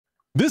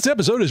This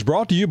episode is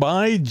brought to you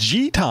by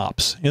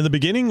G-Tops. In the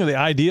beginning, the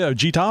idea of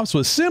G-Tops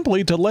was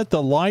simply to let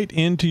the light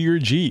into your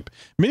Jeep.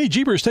 Many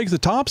Jeepers take the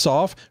tops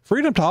off.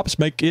 Freedom Tops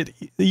make it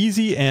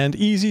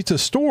easy to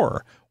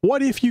store.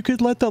 What if you could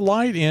let the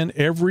light in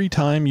every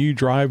time you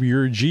drive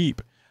your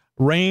Jeep?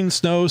 Rain,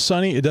 snow,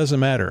 sunny, it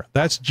doesn't matter.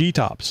 That's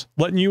G-Tops,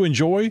 letting you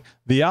enjoy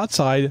the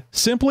outside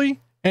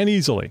simply and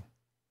easily.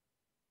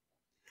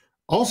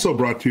 Also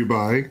brought to you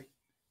by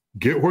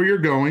Get Where You're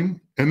Going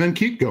and Then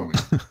Keep Going.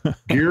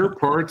 Gear,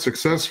 parts,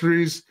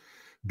 accessories,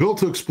 built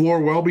to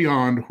explore well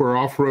beyond where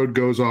off-road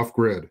goes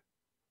off-grid.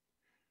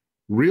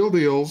 Real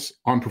deals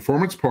on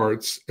performance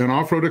parts and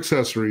off-road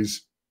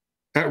accessories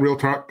at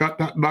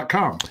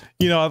realtalk.com.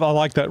 You know, I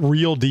like that,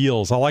 real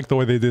deals. I like the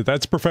way they did.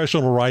 That's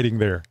professional writing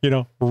there. You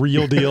know,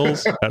 real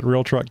deals at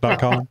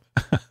realtruck.com.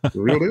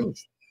 Real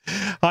deals.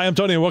 Hi, I'm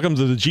Tony, and welcome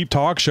to the Jeep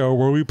Talk Show,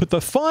 where we put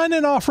the fun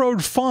in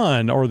off-road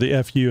fun, or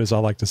the FU, as I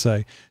like to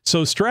say.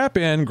 So strap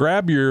in,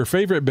 grab your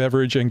favorite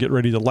beverage, and get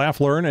ready to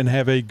laugh, learn, and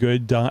have a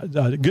good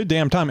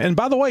damn time. And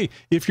by the way,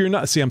 if you're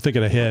not, see, I'm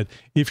thinking ahead.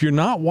 If you're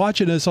not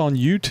watching us on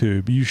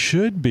YouTube, you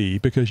should be,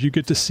 because you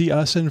get to see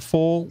us in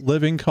full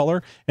living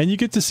color, and you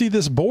get to see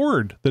this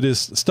board that is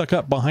stuck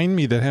up behind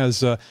me that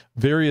has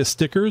various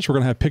stickers. We're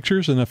going to have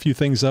pictures and a few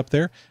things up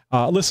there.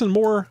 Listen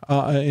more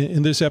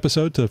in this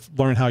episode to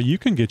learn how you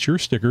can get your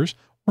stickers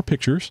or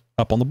pictures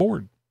up on the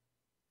board.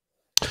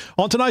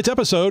 On tonight's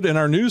episode, in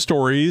our news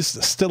stories,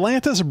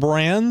 Stellantis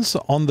brands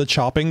on the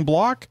chopping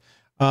block.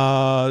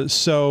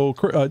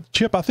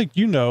 Chip, I think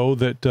you know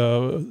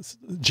that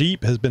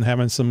Jeep has been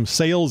having some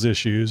sales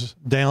issues,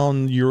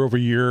 down year over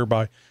year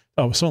by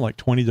something like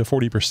 20 to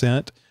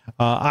 40%.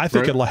 I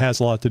think it has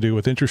a lot to do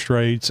with interest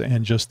rates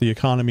and just the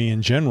economy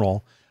in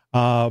general.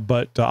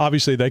 But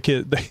obviously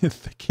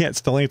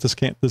Stellantis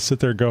can't just sit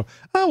there and go,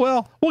 oh,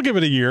 well, we'll give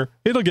it a year.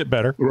 It'll get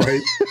better.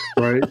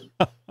 Right.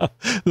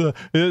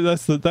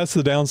 That's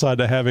the downside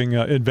to having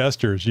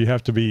investors. You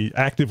have to be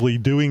actively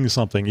doing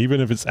something,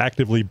 even if it's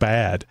actively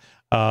bad.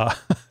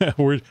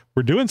 We're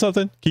doing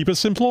something. Keep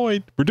us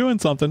employed. We're doing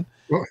something.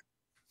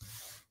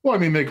 Well, I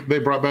mean, they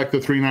brought back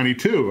the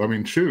 392. I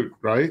mean, shoot,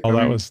 right? Oh,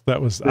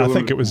 that was. I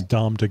think it was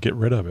dumb to get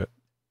rid of it.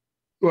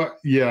 Well,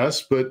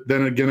 yes, but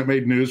then again, it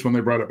made news when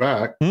they brought it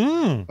back.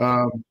 You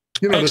know,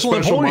 the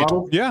special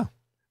model, yeah,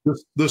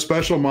 the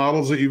special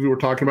models that you were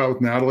talking about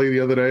with Natalie the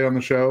other day on the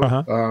show.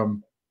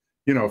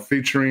 You know,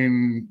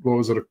 featuring, what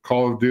was it, a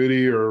Call of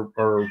Duty or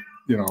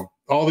you know,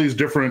 all these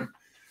different,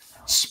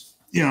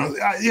 you know,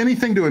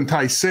 anything to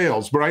entice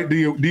sales. Right? Do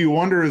you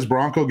wonder, is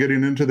Bronco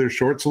getting into their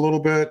shorts a little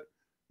bit?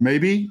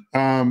 Maybe.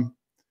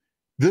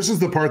 This is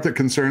the part that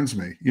concerns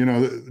me. You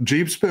know,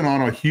 Jeep's been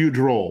on a huge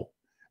roll.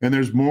 And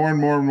there's more and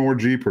more and more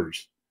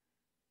Jeepers.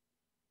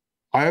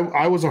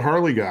 I was a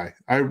Harley guy.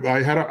 I've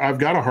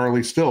got a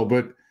Harley still,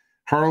 but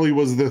Harley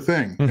was the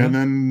thing. And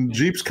then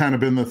Jeep's kind of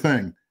been the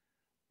thing.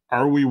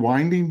 Are we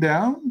winding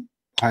down?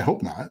 I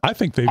hope not. I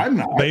think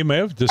they may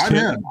have just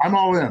I'm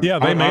all in. Yeah,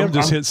 they may have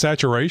just hit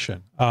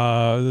saturation.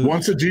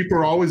 Once a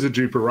Jeeper, always a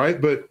Jeeper, right?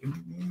 But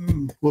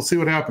we'll see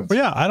what happens. Well,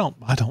 yeah,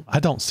 I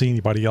don't see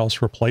anybody else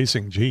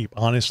replacing Jeep,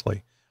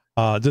 honestly.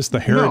 Just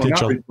the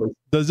heritage,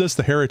 just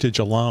the heritage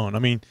alone. I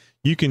mean,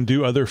 you can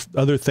do other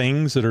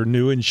things that are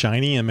new and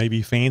shiny and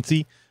maybe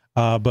fancy,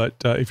 but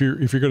if you're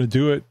going to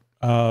do it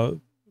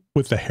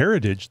with the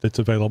heritage that's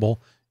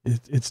available,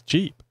 it's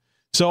Jeep.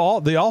 So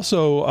we're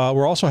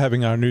also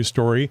having our news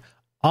story,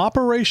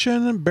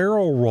 Operation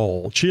Barrel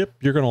Roll. Chip,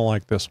 you're going to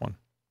like this one.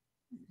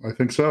 I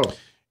think so.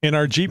 In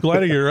our Jeep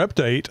Gladiator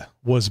update,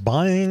 was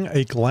buying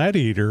a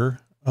Gladiator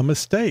a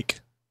mistake?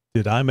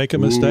 Did I make a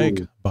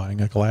mistake buying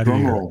a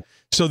Gladiator?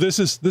 So this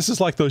is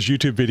like those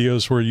YouTube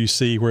videos where you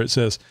see where it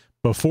says,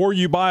 before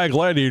you buy a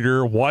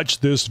Gladiator, watch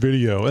this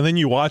video. And then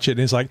you watch it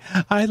and it's like,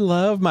 I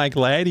love my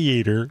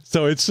Gladiator.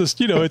 So it's just,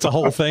 you know, it's a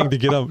whole thing to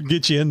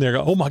get you in there.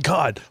 Oh my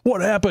God,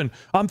 what happened?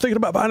 I'm thinking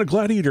about buying a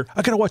Gladiator.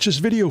 I got to watch this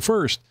video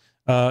first.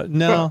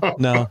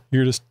 No,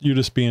 you're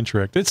just being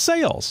tricked. It's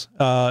sales.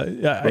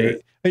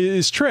 It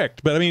is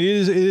tricked, but I mean,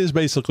 it is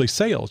basically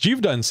sales.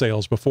 You've done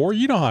sales before.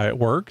 You know how it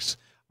works.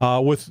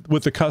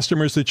 With the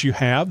customers that you've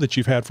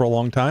had for a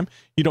long time,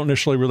 you don't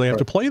necessarily really have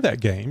to play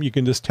that game. You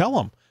can just tell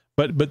them,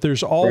 but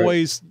there's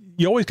always,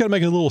 you always got to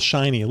make it a little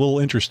shiny, a little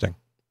interesting.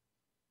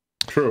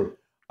 True.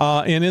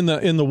 And in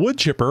the wood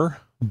chipper,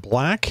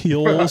 Black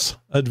Hills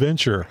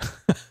Adventure,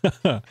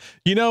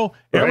 you know,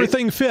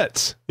 everything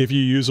fits if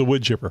you use a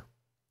wood chipper.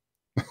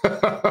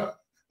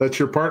 That's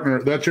your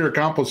partner. That's your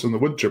accomplice in the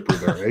wood chipper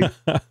there,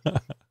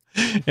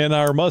 eh? And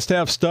our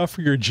must-have stuff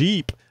for your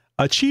Jeep,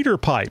 a cheater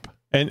pipe.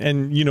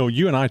 And you know,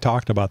 you and I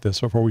talked about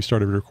this before we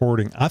started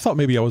recording. I thought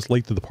maybe I was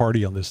late to the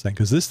party on this thing,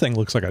 because this thing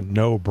looks like a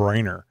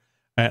no-brainer.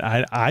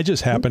 And I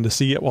just happened to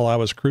see it while I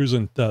was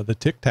cruising the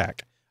Tic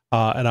Tac.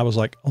 And I was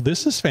like, oh,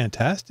 this is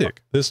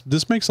fantastic.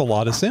 This makes a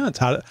lot of sense.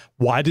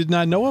 Why didn't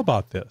I know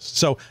about this?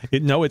 So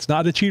it's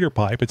not a cheater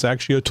pipe. It's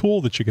actually a tool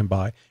that you can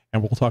buy.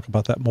 And we'll talk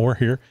about that more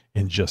here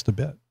in just a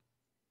bit.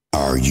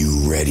 Are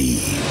you ready?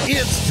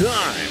 It's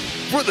time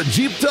for the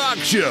Jeep Talk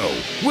Show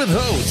with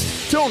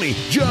hosts Tony,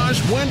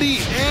 Josh, Wendy,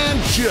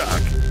 and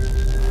Chuck.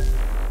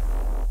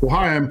 Well,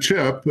 hi, I'm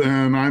Chip,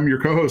 and I'm your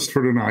co-host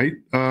for tonight.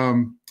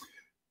 I'm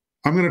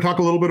going to talk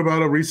a little bit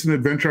about a recent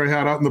adventure I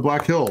had out in the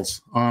Black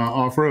Hills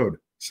off-road.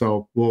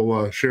 So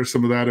we'll share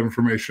some of that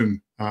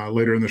information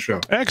later in the show.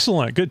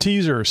 Excellent. Good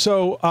teaser.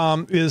 So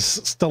is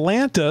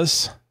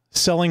Stellantis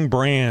selling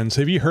brands?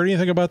 Have you heard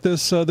anything about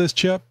this, this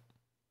Chip?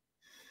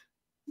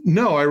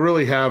 No, I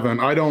really haven't.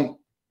 I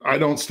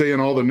don't stay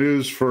in all the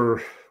news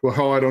for, well,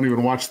 hell, I don't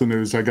even watch the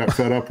news. I got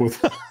fed up with,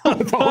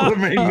 with all the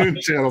main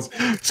news channels.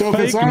 So if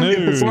it's on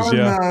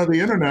the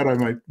internet,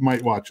 I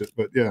might watch it.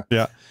 But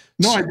yeah.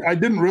 No, I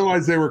didn't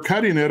realize they were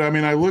cutting it. I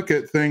mean, I look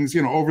at things,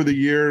 you know, over the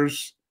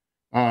years.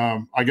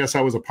 I guess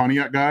I was a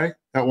Pontiac guy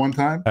at one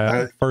time.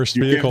 First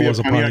vehicle was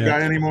a Pontiac guy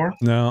anymore.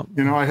 No,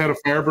 you know, I had a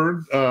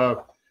Firebird.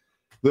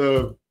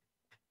 The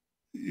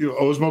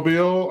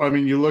Oldsmobile. I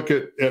mean, you look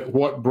at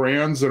what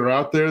brands that are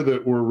out there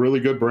that were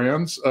really good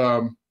brands.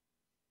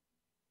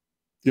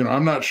 You know,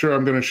 I'm not sure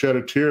I'm going to shed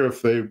a tear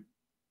if they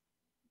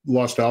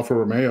lost Alfa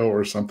Romeo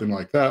or something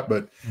like that,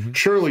 but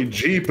surely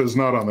Jeep is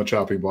not on the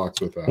chopping blocks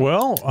with that.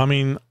 Well, I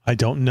mean, I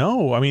don't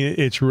know. I mean,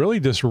 it's really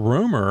just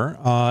rumor.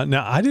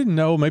 Now, I didn't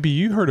know, maybe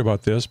you heard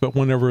about this, but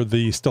whenever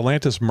the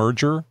Stellantis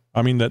merger,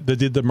 I mean, that they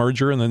did the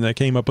merger and then they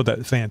came up with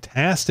that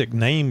fantastic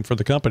name for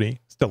the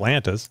company,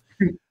 Stellantis.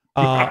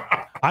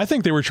 I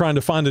think they were trying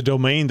to find a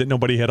domain that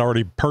nobody had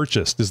already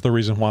purchased is the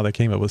reason why they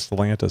came up with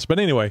Stellantis. But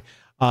anyway,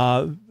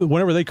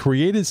 whenever they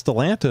created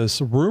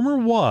Stellantis, rumor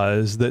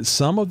was that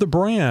some of the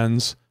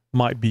brands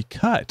might be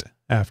cut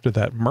after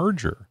that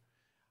merger.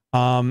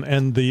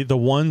 And the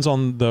ones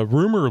on the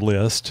rumor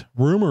list,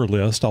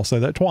 I'll say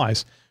that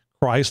twice,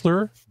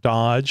 Chrysler,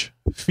 Dodge,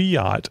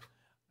 Fiat,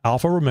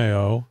 Alfa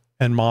Romeo,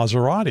 and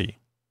Maserati.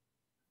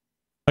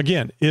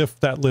 Again, if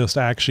that list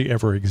actually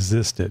ever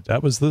existed,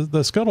 that was the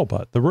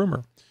scuttlebutt, the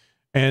rumor.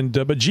 And,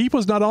 but Jeep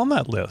was not on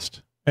that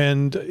list.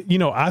 And, you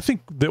know, I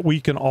think that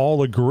we can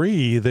all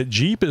agree that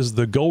Jeep is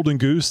the golden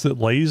goose that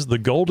lays the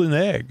golden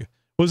egg.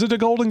 Was it a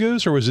golden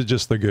goose or was it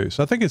just the goose?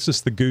 I think it's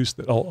just the goose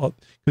that,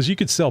 because you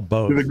could sell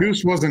both. The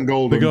goose wasn't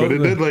golden, but it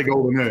did lay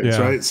golden eggs,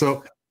 right?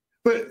 So,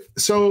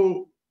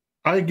 so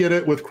I get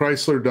it with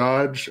Chrysler,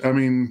 Dodge. I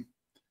mean,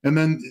 and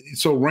then,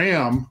 so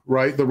Ram,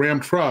 right? The Ram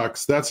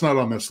trucks, that's not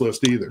on this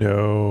list either.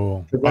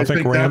 No, I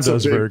think Ram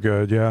does very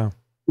good. Yeah.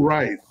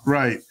 Right.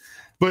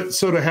 But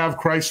so to have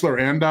Chrysler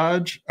and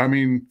Dodge, I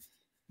mean,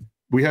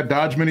 we had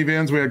Dodge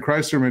minivans, we had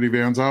Chrysler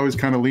minivans. I always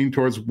kind of leaned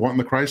towards wanting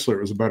the Chrysler.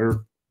 It was a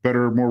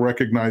better, more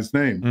recognized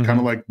name, kind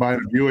of like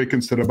buying a Buick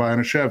instead of buying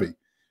a Chevy.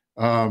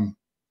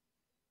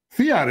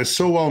 Fiat is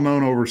so well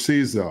known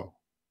overseas, though.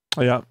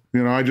 Yeah.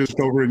 You know, I just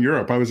over in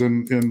Europe, I was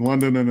in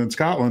London and in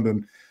Scotland,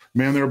 and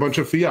man, there are a bunch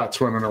of Fiats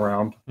running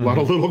around, a lot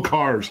of little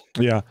cars.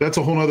 Yeah. That's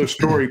a whole other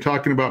story,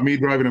 talking about me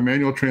driving a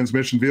manual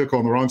transmission vehicle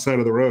on the wrong side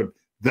of the road.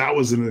 That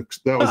was an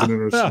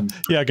interesting.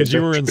 Yeah, because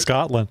you were in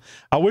Scotland.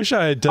 I wish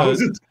I had.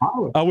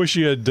 I wish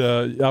you had.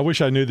 I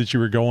wish I knew that you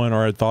were going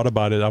or had thought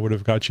about it. I would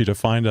have got you to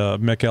find a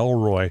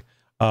McElroy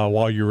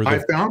while you were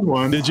there. I found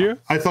one. Did you?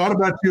 I thought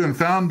about you and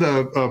found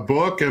a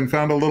book and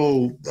found a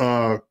little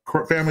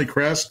family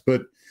crest,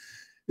 but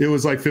it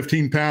was like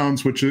 15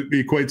 pounds, which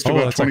equates to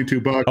about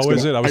 $22. Oh,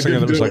 is it? I was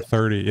thinking it was like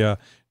 30. Yeah.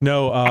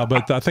 No,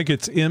 but I think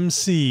it's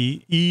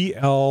McElry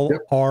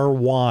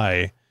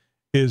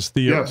is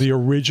the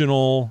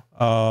original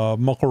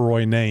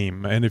McElroy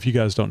name. And if you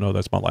guys don't know,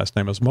 that's my last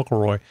name is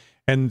McElroy.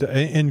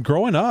 And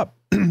growing up,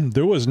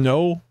 there was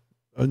no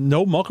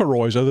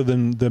McElroys other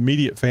than the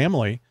immediate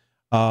family.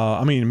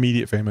 I mean,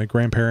 immediate family,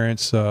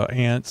 grandparents,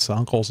 aunts,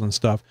 uncles, and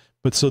stuff.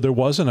 But so there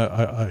wasn't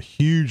a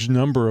huge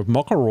number of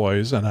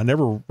McElroys, and I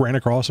never ran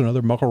across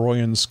another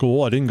McElroy in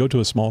school. I didn't go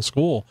to a small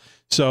school,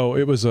 so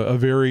it was a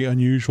very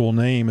unusual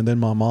name. And then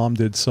my mom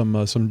did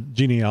some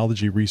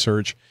genealogy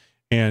research,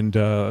 and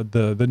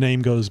the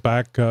name goes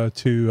back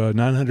to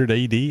 900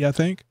 AD, I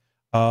think,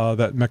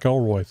 that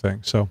McElroy thing.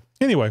 So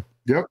anyway,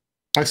 yep,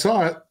 I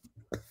saw it.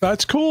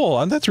 That's cool,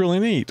 and that's really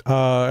neat.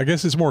 I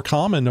guess it's more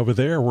common over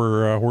there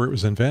where it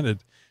was invented.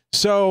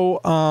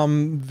 So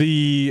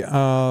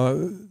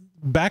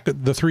back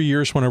at the 3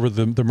 years whenever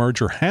the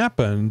merger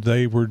happened,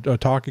 they were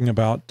talking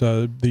about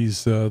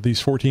these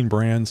 14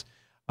 brands.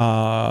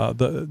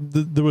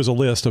 There was a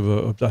list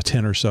of a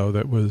 10 or so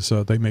that was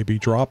they may be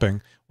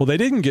dropping. Well, they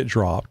didn't get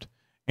dropped.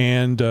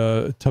 And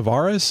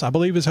Tavares, I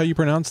believe is how you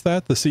pronounce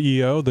that, the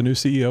CEO, the new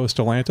CEO of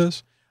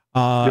Stellantis.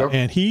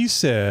 And he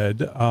said,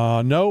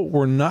 no,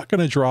 we're not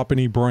going to drop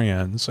any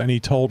brands. And he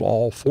told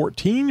all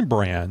 14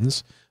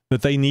 brands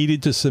that they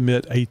needed to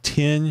submit a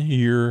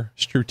 10-year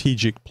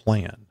strategic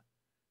plan.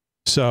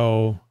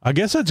 So I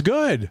guess that's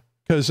good.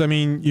 Because I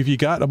mean, if you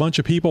got a bunch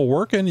of people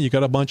working, you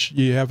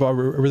have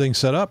everything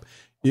set up,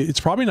 it's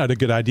probably not a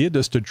good idea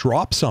just to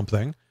drop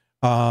something,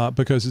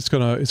 because it's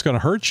gonna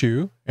hurt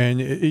you,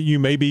 and you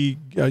may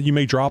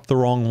drop the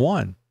wrong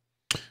one.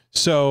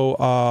 So,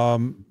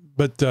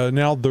 but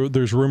now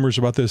there's rumors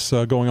about this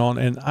going on,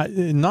 and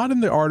not in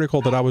the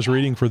article that I was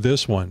reading for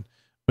this one,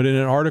 but in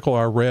an article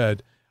I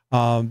read,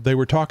 they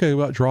were talking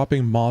about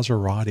dropping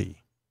Maserati.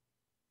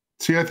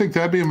 See, I think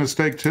that'd be a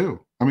mistake too.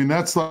 I mean,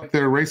 that's like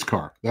their race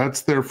car.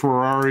 That's their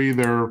Ferrari,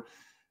 their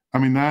I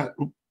mean, that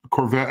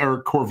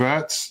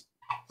Corvettes.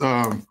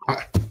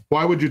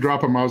 Why would you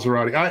drop a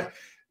Maserati?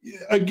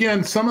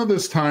 Again, some of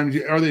this time,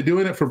 are they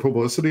doing it for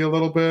publicity a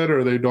little bit? Or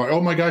are they doing, oh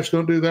my gosh,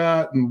 don't do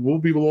that, and we'll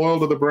be loyal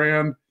to the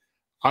brand?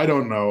 I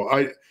don't know.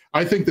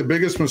 I think the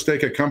biggest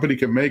mistake a company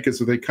can make is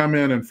that they come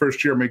in and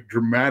first year make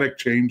dramatic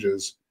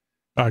changes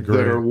that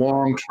are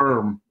long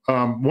term.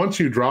 Once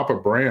you drop a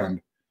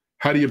brand,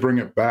 how do you bring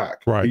it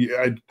back? Right.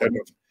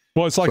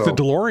 Well, it's like the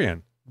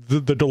DeLorean.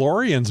 The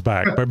DeLorean's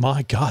back, but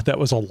my God, that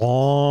was a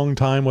long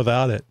time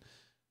without it.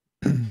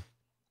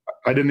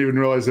 I didn't even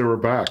realize they were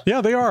back.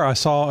 Yeah, they are. I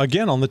saw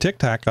again on the Tic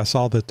Tac. I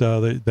saw that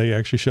they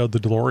actually showed the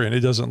DeLorean.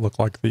 It doesn't look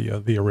like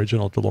the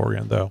original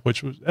DeLorean though,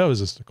 that was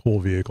just a cool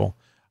vehicle,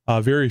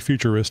 very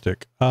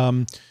futuristic.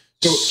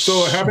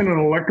 So having an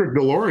electric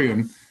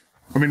DeLorean,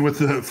 I mean, with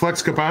the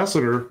flex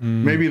capacitor,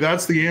 maybe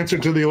that's the answer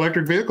to the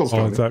electric vehicles.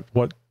 Oh, is that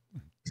what?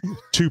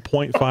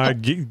 2.5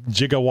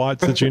 gigawatts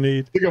that you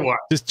need.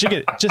 Just jig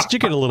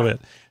it a little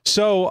bit.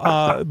 So,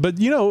 but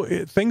you know,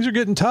 things are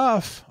getting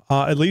tough,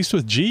 at least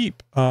with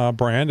Jeep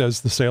brand,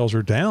 as the sales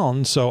are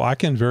down. So I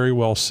can very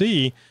well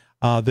see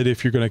that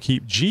if you're going to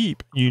keep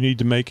Jeep, you need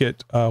to make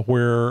it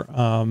where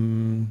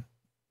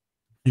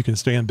you can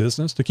stay in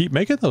business to keep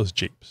making those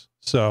Jeeps.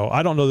 So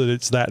I don't know that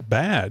it's that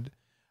bad.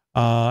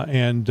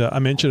 And I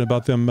mentioned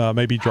about them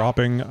maybe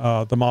dropping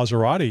the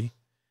Maserati.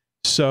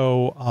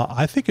 So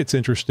I think it's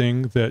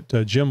interesting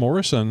that Jim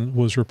Morrison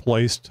was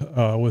replaced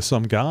with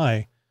some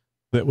guy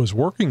that was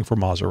working for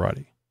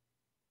Maserati.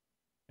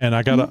 And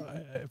I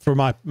gotta, for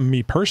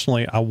me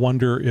personally, I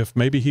wonder if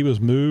maybe he was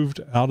moved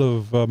out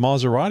of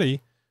Maserati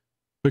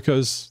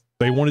because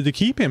they wanted to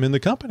keep him in the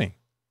company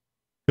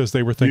because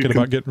they were thinking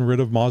about getting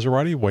rid of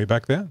Maserati way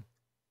back then.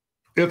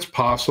 It's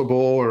possible,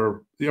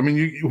 or I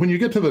mean, when you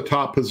get to the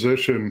top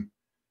position,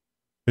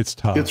 it's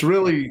tough.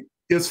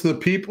 It's the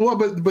people, well,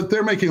 but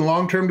they're making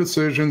long-term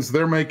decisions.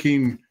 They're not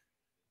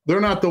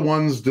the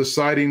ones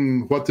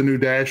deciding what the new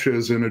dash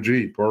is in a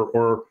Jeep,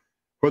 or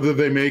whether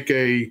they make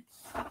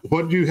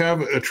what do you have,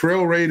 a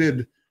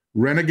trail-rated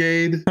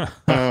Renegade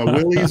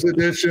Willys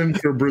edition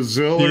for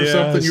Brazil or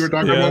something you were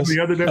talking about the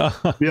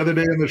other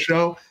day in the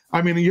show.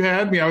 I mean, you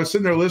had me. I was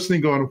sitting there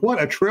listening, going,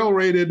 "What, a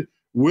trail-rated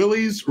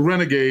Willys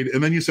Renegade?"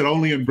 And then you said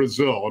only in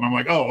Brazil, and I'm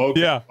like, "Oh,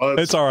 okay." Yeah,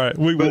 it's all right.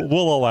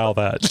 We'll allow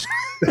that.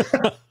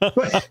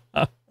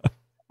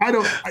 I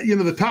don't,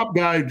 the top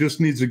guy just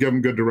needs to give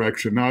him good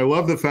direction. Now, I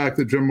love the fact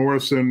that Jim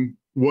Morrison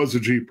was a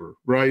Jeeper,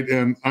 right?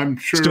 And I'm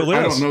sure,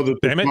 I don't know that.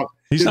 Damn it.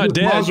 He's not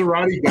dead.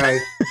 Maserati guy,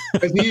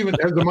 has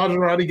the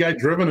Maserati guy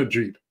driven a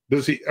Jeep?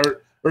 Does he,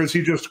 or is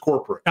he just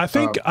corporate? I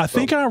think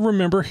I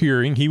remember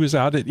hearing he was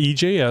out at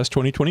EJS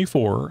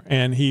 2024,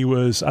 and he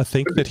was, I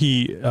think that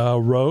he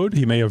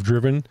he may have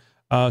driven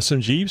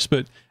some Jeeps,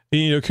 but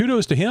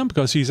kudos to him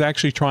because he's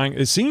actually trying,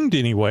 it seemed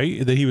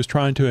anyway, that he was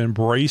trying to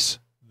embrace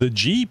the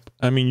Jeep.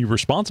 I mean, you're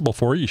responsible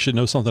for it. You should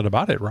know something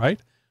about it, right?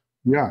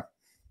 Yeah.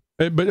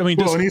 But I mean,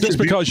 just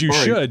because you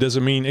should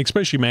doesn't mean,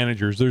 especially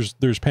managers, there's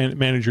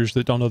managers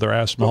that don't know their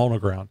ass from a hole in the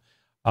ground.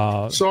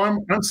 So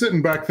I'm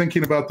sitting back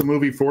thinking about the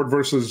movie Ford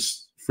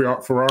versus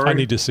Ferrari. I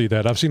need to see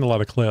that. I've seen a lot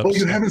of clips. Oh,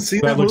 you haven't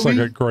seen that movie? That looks like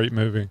a great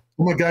movie.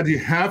 Oh my God, you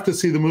have to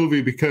see the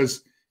movie,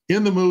 because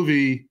in the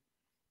movie,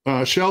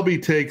 Shelby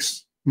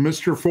takes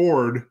Mr.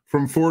 Ford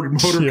from Ford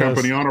Motor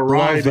Company on a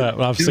ride. Love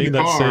that. I've seen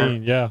that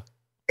scene. Yeah.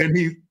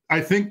 And I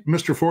think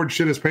Mr. Ford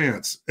shit his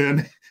pants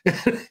and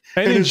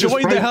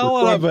enjoyed the hell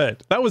out of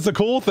it. That was the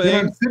cool thing.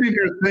 And I'm sitting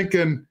here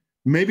thinking,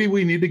 maybe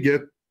we need to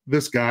get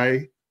this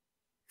guy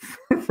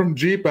from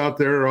Jeep out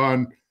there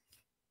on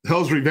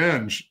Hell's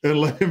Revenge and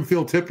let him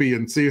feel tippy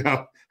and see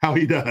how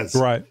he does.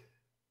 Right.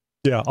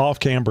 Yeah. Off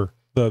camber.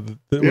 We're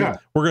going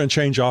to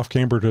change off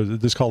camber to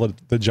just call it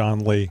the John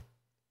Lee.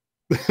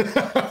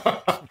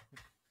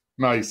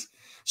 Nice.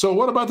 So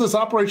what about this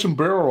Operation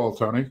Barrel Roll,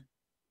 Tony?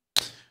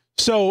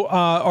 So,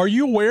 are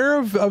you aware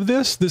of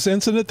this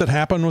incident that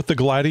happened with the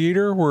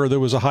Gladiator, where there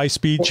was a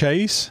high-speed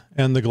chase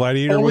and the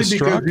Gladiator was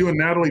struck? Only because you and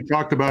Natalie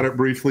talked about it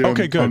briefly on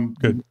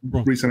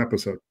recent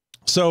episode.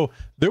 So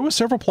there was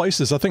several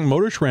places. I think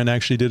Motor Trend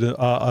actually did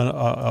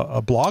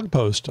a blog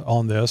post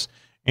on this,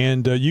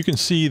 and you can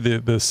see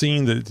the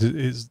scene that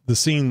is the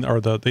scene,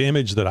 or the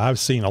image that I've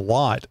seen a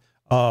lot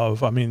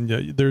of. I mean,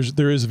 there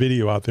is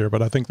video out there,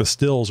 but I think the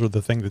stills are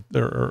the thing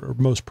that are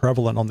most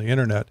prevalent on the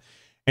internet.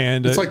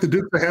 And it's like the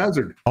Dukes of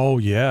Hazzard. Oh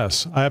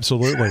yes,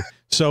 absolutely.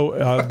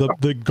 So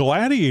the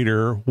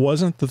Gladiator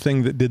wasn't the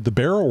thing that did the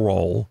barrel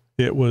roll.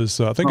 It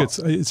was, I think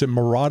it's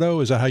Murano.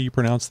 Is that how you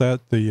pronounce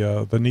that?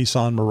 The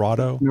Nissan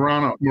Murano.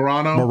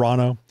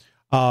 Murano.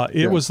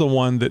 It was the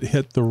one that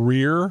hit the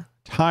rear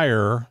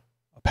tire,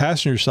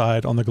 passenger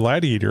side on the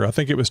Gladiator. I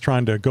think it was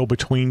trying to go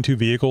between two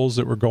vehicles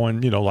that were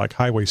going, like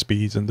highway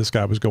speeds, and this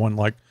guy was going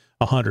like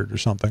 100 or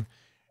something.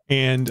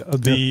 And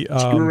screw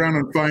around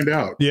and find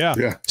out.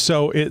 Yeah.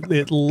 So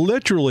it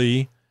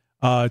literally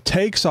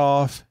takes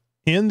off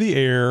in the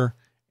air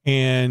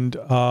and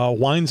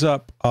winds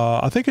up.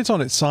 I think it's on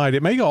its side.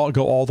 It may go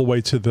all the way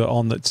to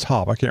on the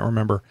top. I can't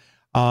remember.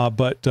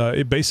 But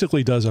it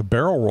basically does a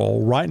barrel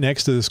roll right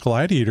next to this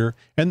Gladiator,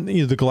 and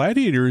the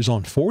Gladiator is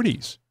on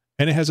 40s.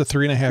 and it has a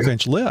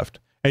 3.5-inch lift.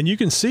 And you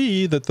can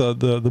see that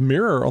the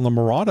mirror on the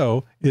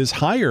Murano is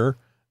higher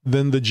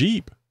than the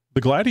Jeep,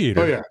 the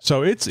Gladiator. Oh yeah.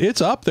 So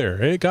it's up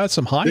there. It got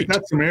some height. It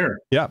got some air.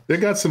 Yeah. It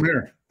got some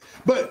air.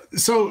 But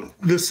so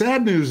the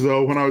sad news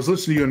though, when I was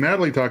listening to you and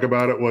Natalie talk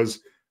about it,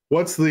 was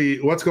what's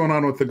going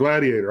on with the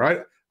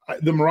Gladiator?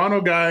 The Murano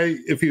guy,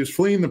 if he was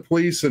fleeing the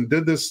police and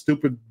did this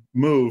stupid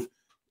move,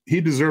 he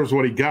deserves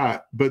what he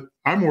got. But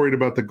I'm worried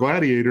about the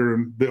Gladiator,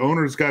 and the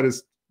owner's got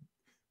his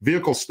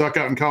vehicle stuck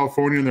out in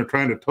California and they're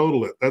trying to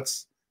total it.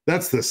 That's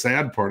the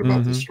sad part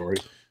about this story.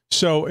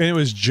 So, and it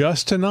was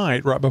just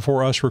tonight, right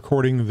before us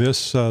recording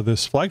this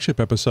this flagship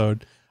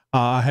episode,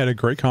 I had a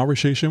great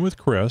conversation with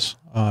Chris.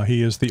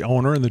 He is the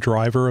owner and the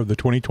driver of the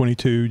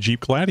 2022 Jeep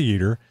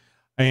Gladiator,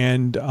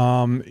 and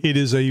it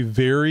is a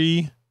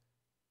very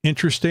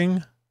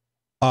interesting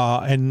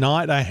and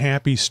not a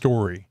happy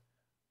story.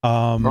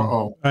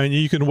 And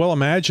you can well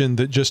imagine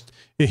that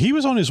he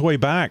was on his way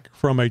back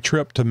from a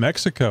trip to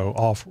Mexico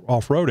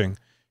off-roading.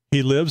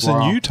 He lives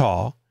in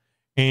Utah.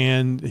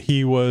 And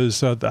he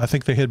was, I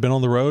think they had been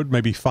on the road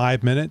maybe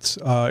 5 minutes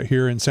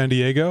here in San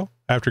Diego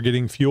after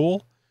getting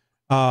fuel.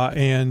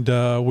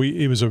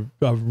 It was a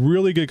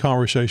really good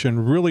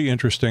conversation, really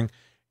interesting.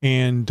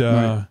 And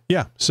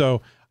yeah,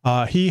 so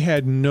he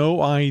had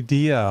no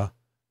idea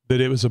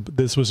that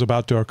this was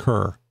about to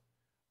occur.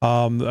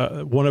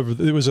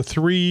 It was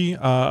three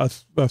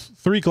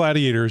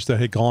Gladiators that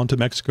had gone to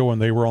Mexico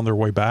and they were on their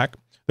way back.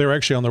 They were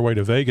actually on their way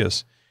to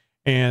Vegas.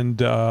 And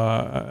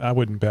I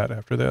wouldn't bet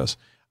after this.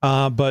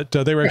 But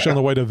they were actually on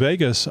the way to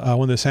Vegas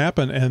when this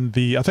happened, and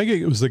I think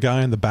it was the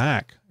guy in the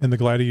back in the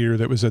Gladiator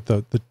that was at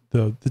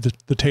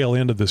the tail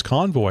end of this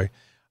convoy,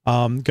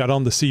 got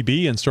on the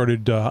CB and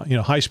started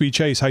high speed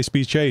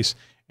chase,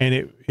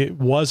 and it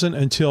wasn't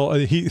until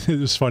it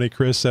was funny.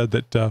 Chris said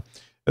that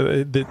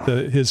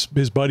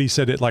his buddy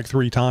said it like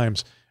 3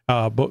 times,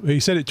 but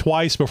he said it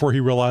twice before he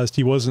realized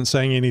he wasn't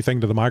saying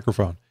anything to the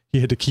microphone. He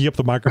had to key up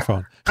the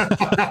microphone.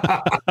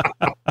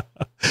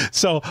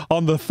 So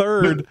on the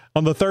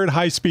third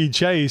high speed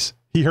chase,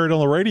 he heard on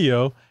the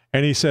radio,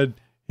 and he said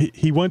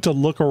he went to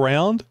look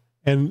around,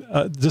 and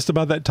just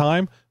about that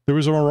time there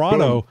was a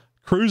Murano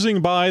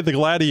cruising by the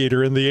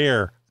Gladiator in the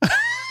air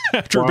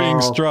after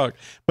being struck.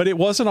 But it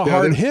wasn't a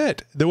hard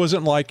hit. There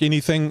wasn't like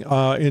anything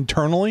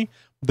internally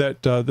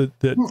that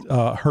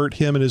hurt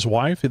him and his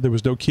wife. There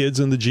was no kids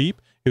in the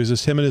Jeep. It was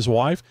just him and his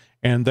wife,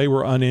 and they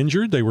were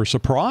uninjured. They were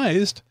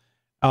surprised,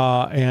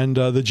 and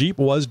the Jeep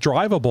was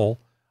drivable.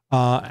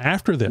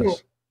 After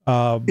this,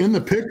 in the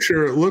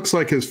picture, it looks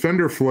like his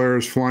fender flare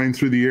is flying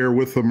through the air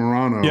with the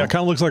Murano. Yeah, it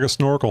kind of looks like a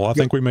snorkel. I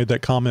think we made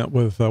that comment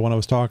with when I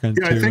was talking.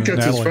 Yeah, to I think that's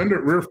Natalie. his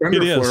rear fender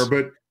flare.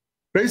 But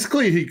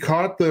basically, he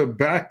caught the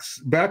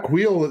back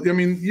wheel. I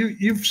mean,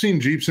 you've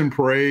seen Jeeps in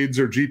parades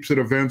or Jeeps at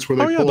events where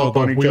they pull up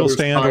on each wheel other's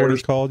stand, tires. or what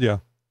it's called. Yeah,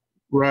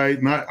 right.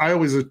 And I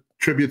always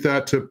attribute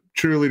that to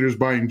cheerleaders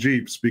buying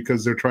Jeeps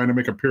because they're trying to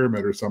make a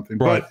pyramid or something.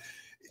 Right. But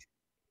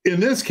in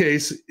this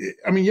case,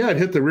 I mean, yeah, it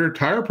hit the rear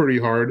tire pretty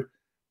hard,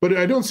 but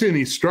I don't see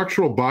any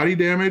structural body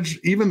damage.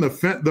 Even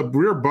the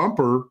rear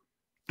bumper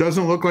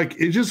doesn't look like,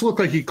 it just looked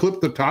like he clipped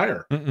the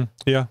tire.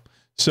 Yeah.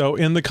 So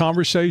in the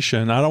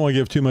conversation, I don't want to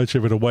give too much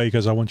of it away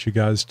because I want you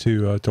guys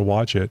to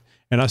watch it.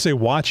 And I say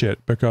watch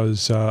it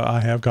because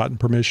I have gotten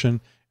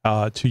permission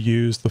to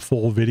use the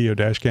full video,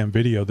 dash cam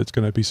video that's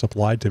going to be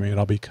supplied to me, and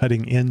I'll be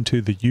cutting into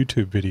the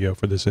YouTube video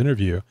for this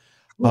interview.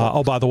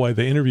 Oh, by the way,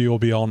 the interview will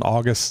be on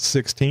August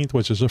 16th,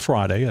 which is a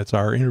Friday. That's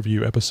our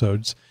interview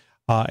episodes.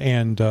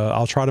 And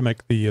I'll try to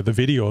make the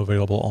video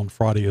available on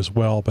Friday as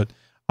well, but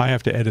I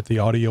have to edit the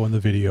audio and the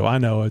video. I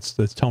know it's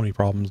Tony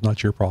problems,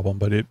 not your problem,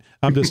 but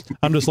I'm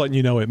just letting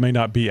you know it may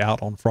not be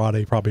out on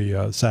Friday, probably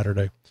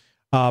Saturday.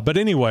 But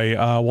anyway,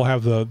 we'll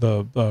have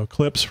the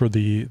clips for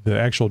the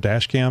actual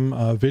dash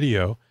cam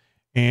video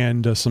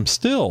and some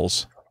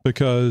stills,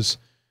 because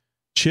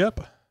Chip,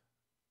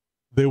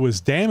 there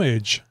was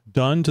damage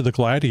done to the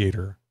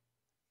Gladiator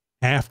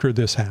after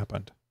this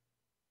happened.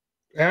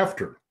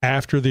 After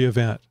the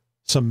event,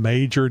 some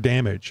major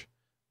damage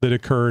that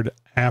occurred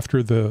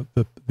after the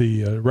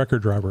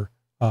record driver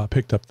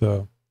picked up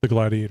the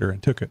Gladiator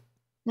and took it.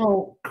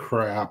 Oh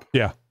crap!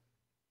 Yeah.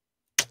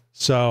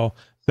 So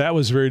that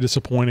was very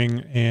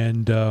disappointing,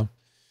 and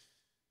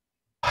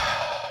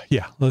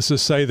yeah, let's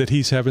just say that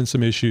he's having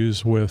some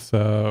issues with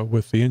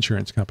the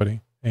insurance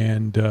company,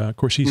 and of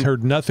course he's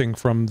heard nothing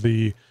from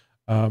the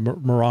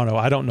Murano.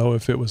 I don't know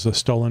if it was a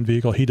stolen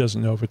vehicle. He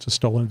doesn't know if it's a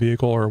stolen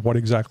vehicle or what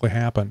exactly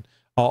happened.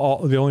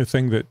 The only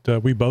thing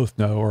that we both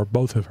know, or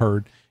both have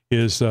heard,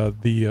 is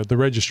the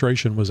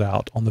registration was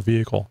out on the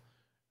vehicle,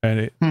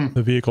 and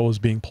the vehicle was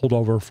being pulled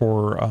over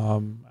for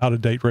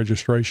out-of-date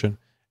registration,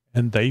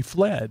 and they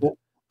fled. Well,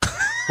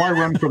 why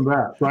run from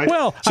that, right?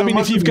 Well, so I mean,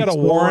 if you've got a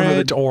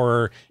warrant,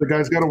 or the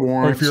guy's got a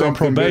warrant, or if you're on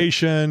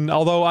probation,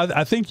 although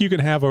I think you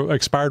can have an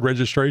expired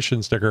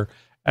registration sticker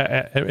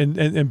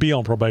and be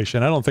on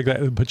probation. I don't think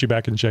that would put you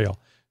back in jail.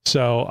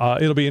 So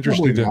it'll be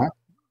interesting to.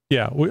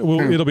 Yeah,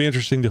 it'll be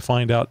interesting to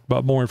find out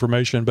about more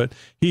information, but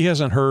he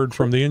hasn't heard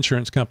from the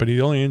insurance company.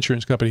 The only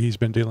insurance company he's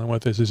been dealing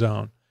with is his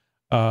own.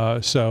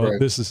 So Right.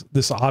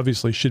 this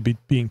obviously should be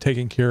being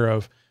taken care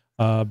of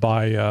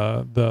by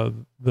the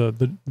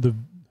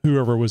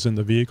whoever was in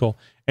the vehicle.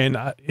 And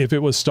if it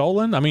was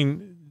stolen, I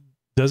mean,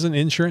 doesn't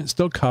insurance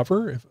still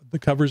cover if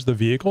it covers the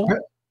vehicle?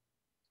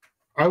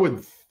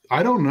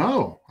 I don't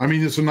know. I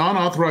mean, it's a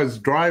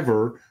non-authorized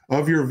driver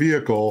of your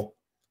vehicle.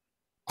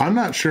 I'm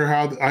not sure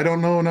how, I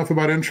don't know enough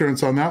about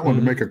insurance on that one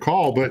to make a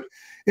call, but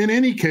in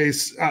any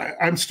case,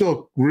 I'm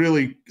going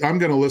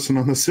to listen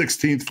on the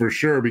 16th for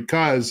sure,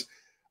 because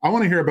I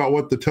want to hear about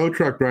what the tow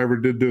truck driver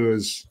did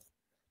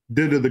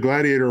to the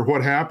Gladiator,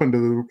 what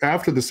happened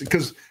after this,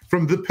 because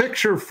from the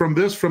picture from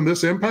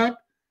this impact,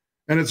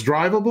 and it's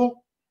drivable.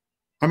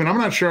 I mean, I'm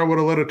not sure I would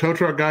have let a tow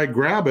truck guy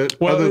grab it,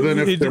 other than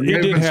if there may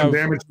have been some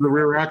damage to the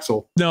rear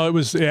axle. No,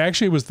 it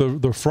actually was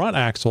the front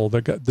axle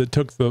that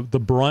took the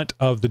brunt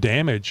of the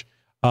damage.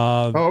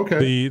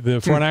 Okay. The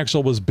front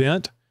axle was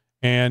bent,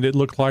 and it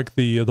looked like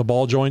the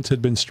ball joints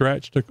had been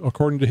stretched,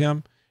 according to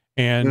him.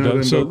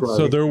 And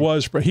so there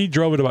was, he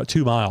drove it about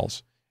 2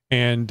 miles,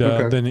 and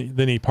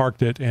then he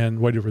parked it and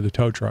waited for the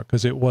tow truck,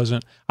 because it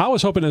wasn't. I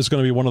was hoping it was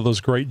going to be one of those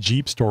great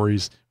Jeep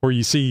stories where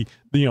you see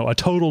a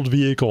totaled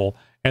vehicle,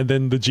 and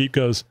then the Jeep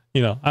goes,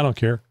 I don't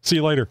care, see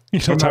you later.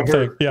 Type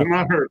thing. Yeah, I'm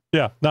not hurt.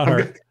 Yeah, not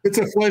hurt. It's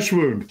a flesh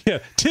wound. Yeah,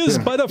 tis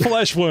but a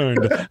flesh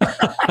wound.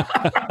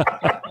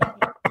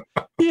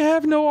 You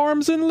have no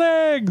arms and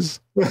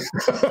legs.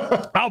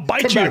 I'll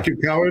bite Come back, you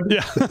coward.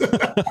 Yeah.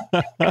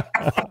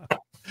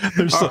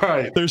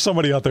 There's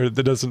somebody out there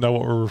that doesn't know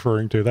what we're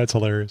referring to. That's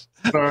hilarious.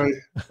 Sorry.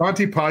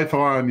 Monty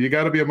Python. You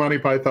got to be a Monty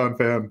Python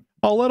fan.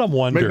 I'll let them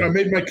wonder. I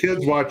made my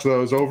kids watch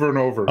those over and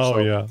over. Oh,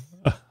 yeah.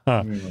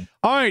 All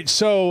right.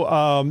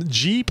 So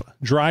Jeep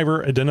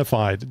driver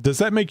identified. Does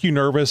that make you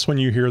nervous when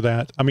you hear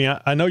that? I mean,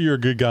 I know you're a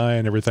good guy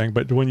and everything,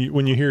 but when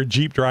you hear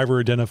Jeep driver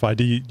identified,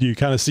 do you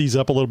kind of seize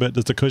up a little bit?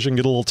 Does the cushion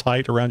get a little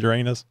tight around your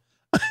anus?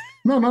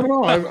 No, not at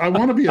all. I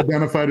want to be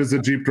identified as a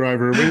Jeep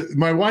driver.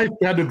 My wife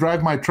had to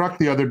drive my truck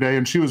the other day,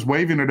 and she was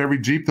waving at every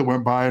Jeep that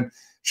went by, and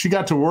she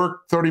got to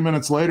work 30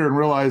 minutes later and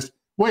realized,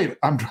 wait,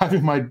 I'm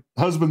driving my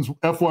husband's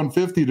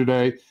F-150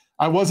 today.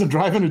 I wasn't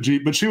driving a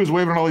Jeep, but she was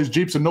waving at all these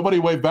Jeeps, and nobody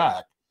waved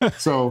back.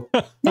 So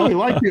no, we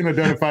like being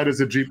identified as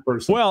a Jeep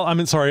person. Well, I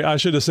mean, sorry, I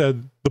should have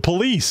said the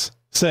police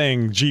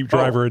saying Jeep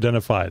driver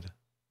identified.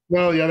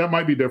 Well, yeah, that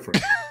might be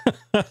different.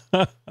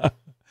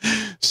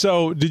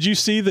 So did you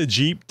see the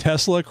Jeep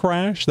Tesla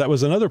crash? That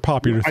was another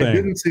popular thing. I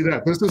didn't see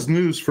that. This is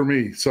news for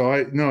me. So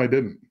I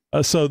didn't.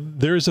 So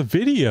there's a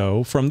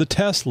video from the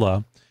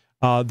Tesla.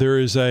 There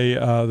is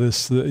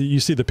you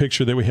see the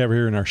picture that we have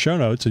here in our show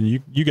notes, and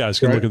you guys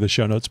can look at the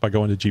show notes by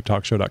going to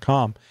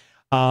jeeptalkshow.com.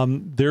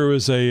 There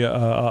was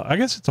I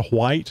guess it's a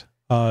white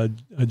a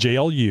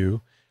JLU,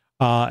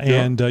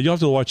 and you'll have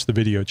to watch the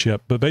video,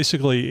 Chip. But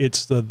basically,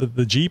 it's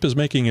the Jeep is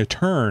making a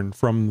turn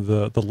from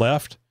the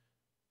left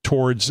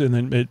towards, and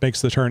then it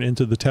makes the turn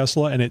into the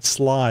Tesla, and it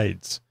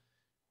slides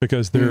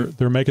because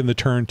they're making the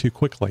turn too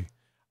quickly.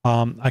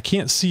 I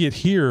can't see it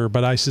here,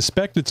 but I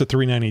suspect it's a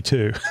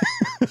 392.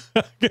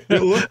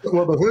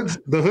 Well,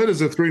 the hood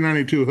is a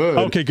 392 hood.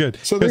 Okay, good.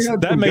 So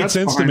that made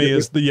sense to me.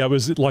 It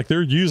was like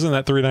they're using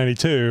that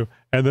 392,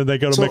 and then they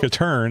go to make a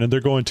turn, and they're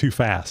going too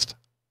fast.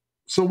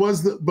 So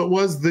was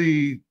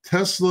the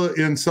Tesla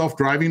in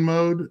self-driving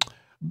mode?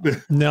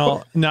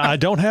 Now I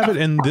don't have it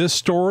in this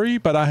story,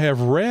 but I have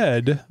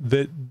read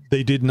that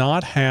they did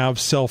not have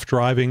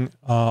self-driving.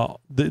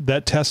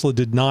 That Tesla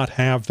did not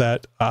have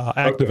that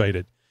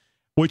activated.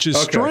 Which is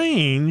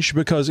strange,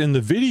 because in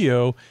the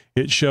video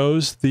it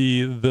shows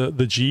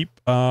the Jeep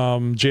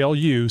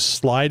JLU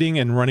sliding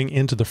and running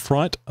into the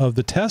front of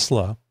the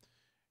Tesla,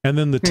 and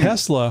then the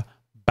Tesla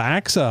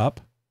backs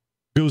up,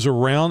 goes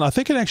around. I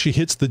think it actually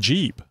hits the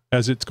Jeep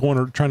as it's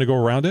trying to go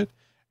around it,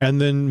 and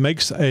then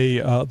makes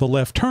the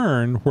left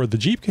turn where the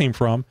Jeep came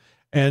from,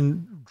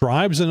 and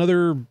drives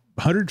another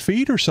 100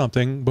 feet or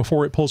something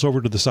before it pulls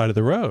over to the side of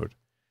the road.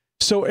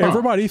 So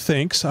everybody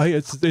thinks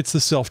it's the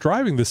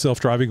self-driving. The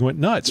self-driving went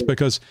nuts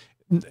because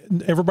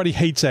everybody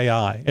hates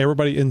AI.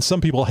 And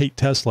some people hate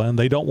Tesla, and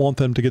they don't want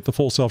them to get the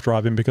full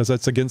self-driving because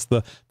that's against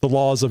the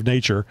laws of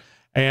nature.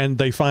 And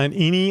they find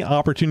any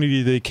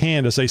opportunity they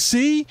can to say,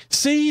 see,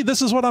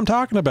 this is what I'm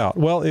talking about.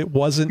 Well, it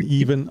wasn't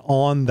even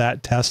on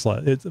that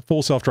Tesla.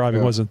 Full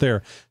self-driving wasn't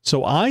there.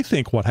 So I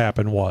think what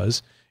happened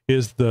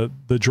is the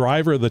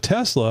driver of the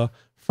Tesla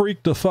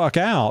freaked the fuck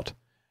out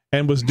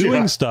and was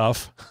doing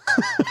stuff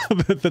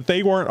that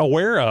they weren't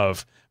aware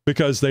of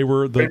because they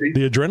were the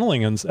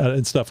adrenaline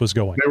and stuff was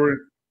going.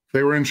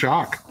 They were in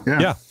shock.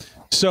 Yeah.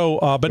 So,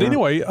 but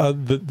anyway,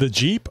 the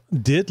Jeep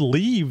did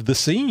leave the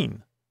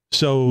scene.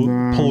 So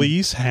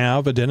police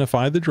have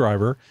identified the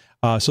driver.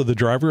 So the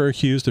driver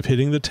accused of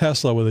hitting the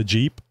Tesla with a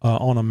Jeep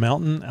on a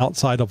mountain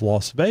outside of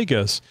Las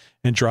Vegas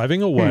and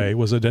driving away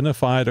was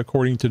identified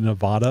according to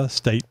Nevada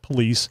State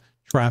Police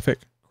traffic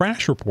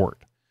crash report.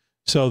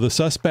 So the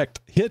suspect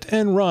hit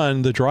and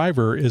run the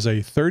driver is a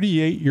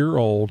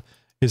 38-year-old.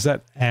 Is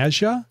that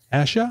Asha?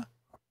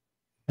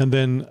 And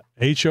then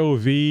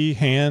HOV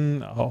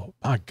Han. Oh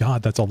my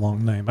God, that's a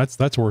long name.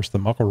 That's worse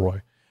than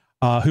McElroy.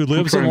 who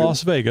lives in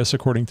Las Vegas,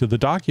 according to the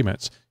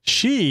documents.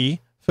 She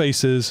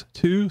faces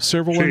 2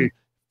 civil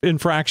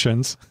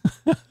infractions.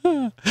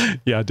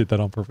 Yeah, I did that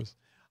on purpose.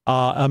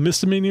 A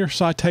misdemeanor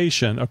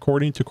citation,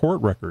 according to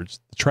court records.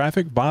 The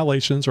traffic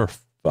violations are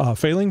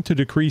failing to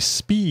decrease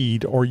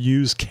speed or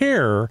use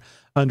care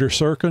under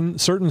certain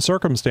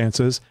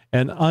circumstances,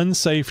 an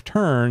unsafe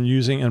turn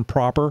using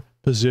improper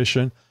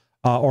position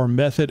or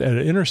method at an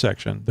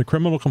intersection. The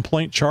criminal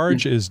complaint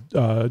charge is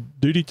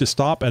duty to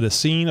stop at a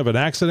scene of an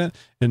accident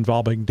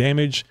involving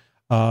damage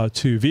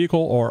to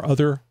vehicle or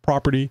other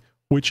property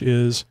which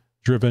is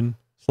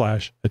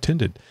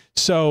driven/attended.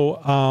 So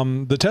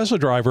the Tesla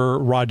driver,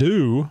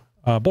 Radu,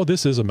 boy,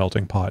 this is a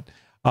melting pot.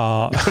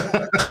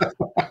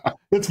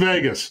 It's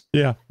Vegas.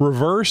 Yeah,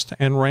 reversed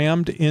and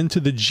rammed into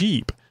the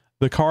Jeep.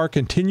 The car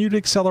continued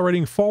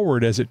accelerating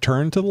forward as it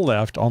turned to the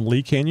left on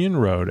Lee Canyon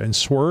Road and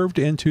swerved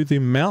into the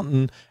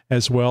mountain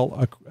as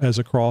well as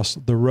across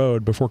the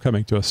road before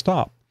coming to a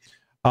stop.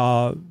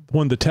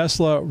 When the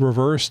Tesla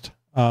reversed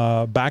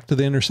back to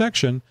the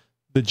intersection,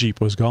 the Jeep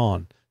was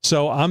gone.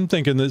 So I'm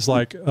thinking it's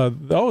like,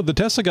 oh, the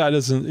Tesla guy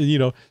doesn't, you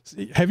know,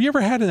 have you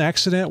ever had an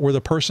accident where the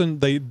person,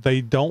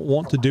 they don't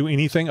want to do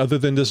anything other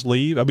than just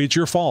leave? I mean, it's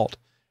your fault.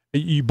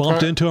 You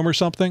bumped into them or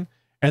something,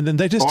 and then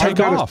they just take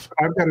off.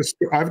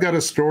 I've got a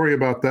story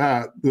about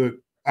that.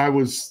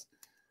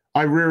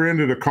 I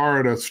rear-ended a car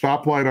at a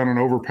stoplight on an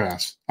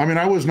overpass. I mean,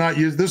 I was not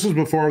used. This was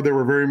before there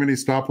were very many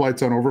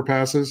stoplights on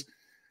overpasses,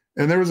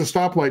 and there was a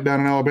stoplight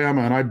down in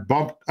Alabama, and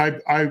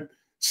I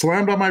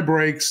slammed on my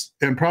brakes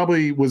and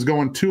probably was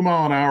going 2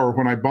 miles an hour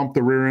when I bumped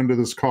the rear end of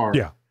this car.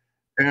 Yeah,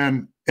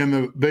 and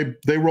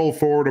they rolled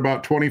forward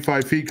about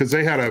 25 feet because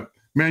they had a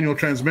manual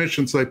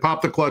transmission, so they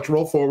popped the clutch,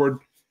 roll forward.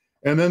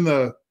 And then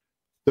the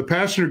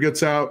passenger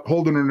gets out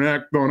holding her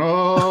neck going,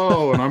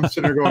 oh, and I'm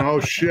sitting there going, oh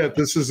shit,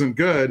 this isn't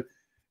good.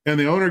 And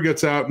the owner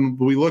gets out and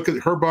we look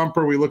at her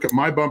bumper, we look at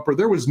my bumper.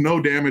 There was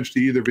no damage to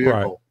either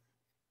vehicle.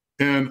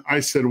 Right. And I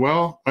said,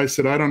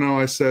 I don't know.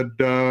 I said,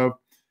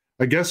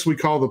 I guess we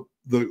call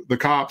the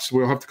cops.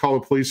 We'll have to call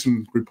the police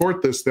and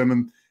report this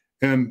then.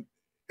 And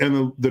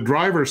the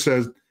driver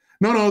says,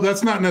 no,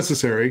 that's not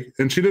necessary.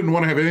 And she didn't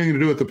want to have anything to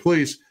do with the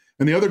police.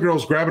 And the other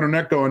girl's grabbing her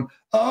neck going,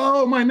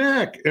 oh, my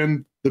neck.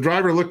 And the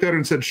driver looked at her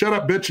and said, shut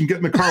up, bitch, and get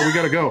in the car. We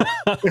got to go.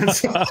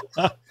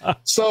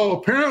 And so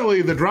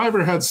apparently the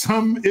driver had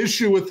some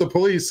issue with the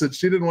police that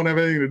she didn't want to have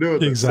anything to do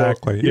with.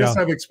 Exactly. So yes,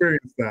 I've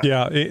experienced that.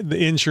 Yeah.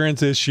 The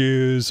insurance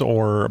issues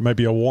or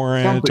maybe a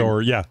warrant something.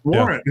 Or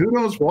warrant. Who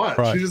knows what?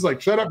 Right. She's just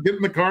like, shut up, get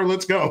in the car.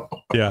 Let's go.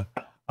 Yeah.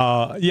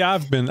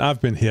 I've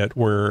been hit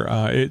where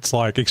it's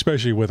like,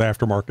 especially with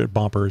aftermarket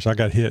bumpers, I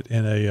got hit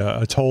in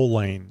a toll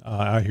lane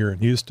out here in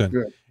Houston.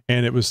 Yeah.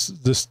 And it was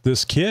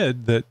this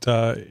kid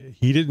that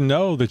he didn't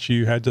know that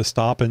you had to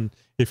stop, and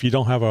if you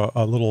don't have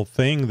a little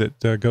thing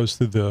that goes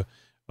through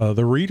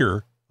the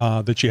reader,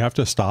 that you have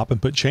to stop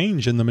and put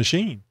change in the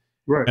machine.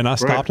 Right. And I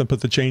stopped and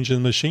put the change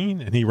in the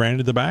machine, and he ran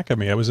to the back of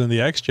me. I was in the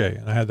XJ,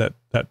 and I had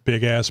that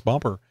big ass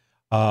bumper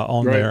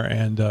on there,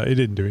 and it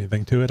didn't do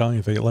anything to it. I don't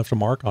even think it left a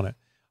mark on it.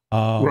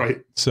 Right.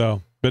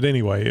 So, but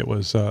anyway, it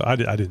was I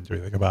didn't do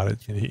anything about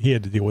it. He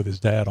had to deal with his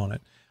dad on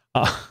it.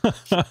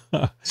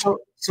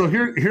 So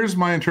here's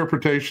my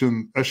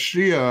interpretation.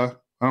 Ashia,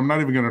 I'm not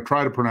even going to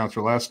try to pronounce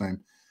her last name.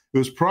 It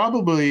was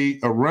probably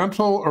a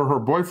rental or her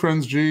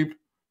boyfriend's Jeep.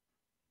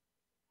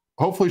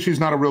 Hopefully she's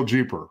not a real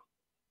Jeeper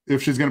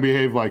if she's going to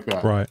behave like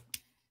that. Right.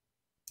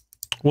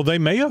 Well, they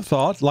may have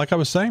thought, like I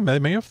was saying, they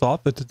may have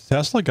thought that the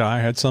Tesla guy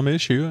had some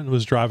issue and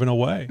was driving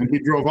away. And he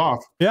drove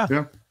off.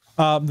 Yeah.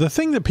 The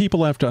thing that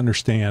people have to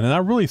understand, and I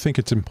really think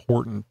it's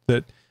important,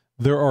 that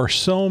there are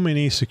so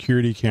many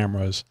security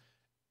cameras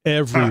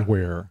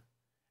everywhere.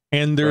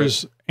 And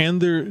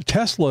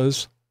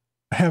Teslas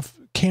have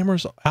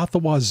cameras out the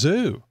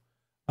wazoo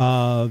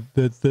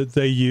that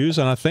they use,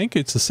 and I think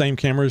it's the same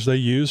cameras they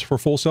use for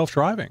full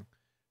self-driving.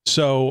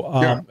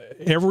 So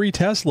every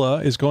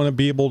Tesla is going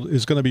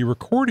to be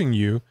recording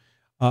you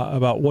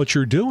about what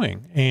you're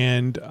doing.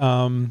 And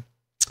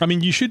I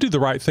mean, you should do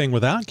the right thing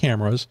without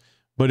cameras,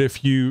 but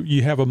if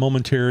you have a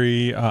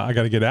momentary, I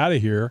got to get out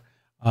of here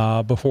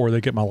before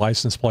they get my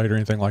license plate or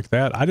anything like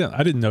that. I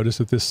didn't notice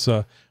that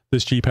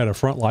this Jeep had a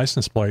front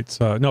license plate.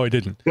 No, it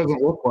didn't. It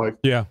doesn't look like.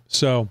 Yeah.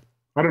 So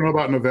I don't know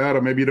about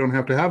Nevada. Maybe you don't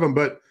have to have them,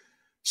 but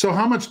so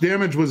how much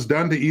damage was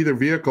done to either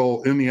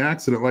vehicle in the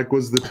accident? Like,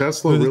 was the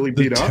Tesla really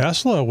beat up?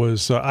 Tesla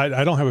was,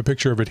 I don't have a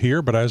picture of it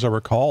here, but as I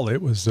recall, it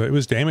was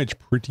damaged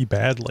pretty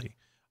badly.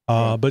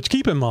 But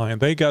keep in mind,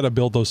 they got to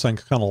build those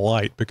things kind of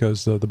light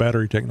because the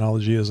battery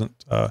technology isn't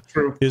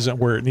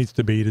where it needs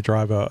to be to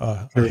drive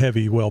a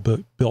heavy,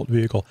 well-built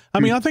vehicle. I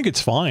mean, I think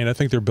it's fine. I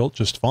think they're built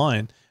just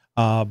fine.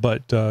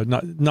 But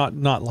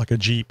not like a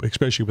Jeep,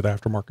 especially with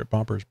aftermarket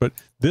bumpers. But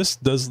this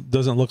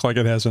doesn't look like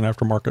it has an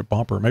aftermarket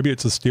bumper. Maybe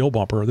it's a steel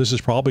bumper. This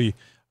is probably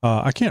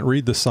I can't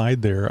read the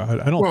side there.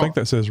 I don't think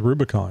that says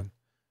Rubicon.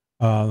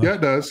 Yeah,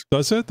 it does.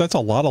 Does it? That's a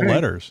lot of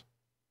letters.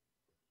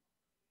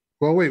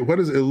 Well, wait, what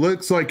is it? It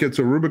looks like it's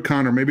a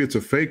Rubicon, or maybe it's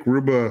a fake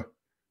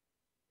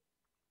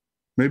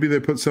Maybe they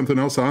put something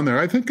else on there.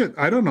 I think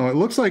I don't know. It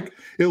looks like a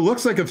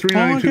 392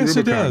 I guess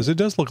Rubicon. It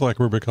does look like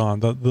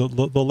Rubicon. The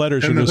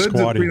letters are just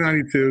squatty.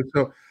 392.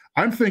 So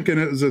I'm thinking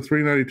it was a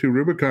 392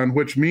 Rubicon,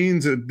 which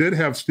means it did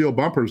have steel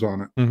bumpers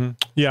on it. Mm-hmm.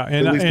 Yeah,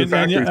 and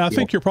I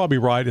think you're probably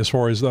right as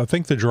far as I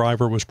think the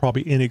driver was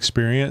probably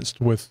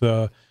inexperienced with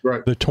the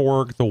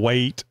torque, the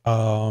weight.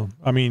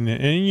 I mean,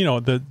 and you know,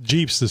 the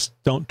Jeeps just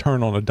don't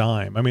turn on a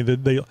dime. I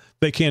mean,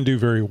 they can do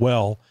very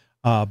well.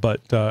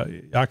 But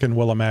I can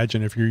well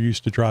imagine if you're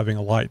used to driving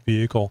a light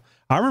vehicle.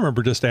 I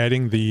remember just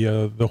adding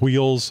the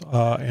wheels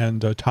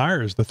and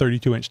tires, the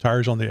 32-inch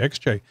tires on the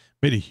XJ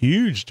made a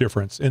huge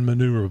difference in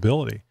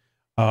maneuverability.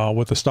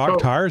 With the stock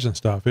tires and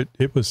stuff,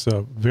 it was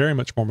very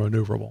much more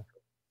maneuverable.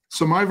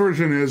 So my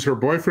version is her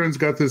boyfriend's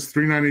got this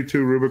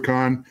 392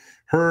 Rubicon.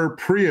 Her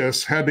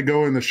Prius had to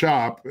go in the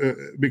shop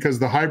because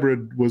the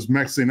hybrid was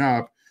messing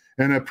up,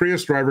 and a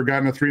Prius driver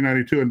got in a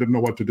 392 and didn't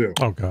know what to do.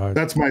 Oh God,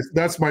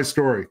 that's my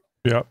story.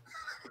 Yep.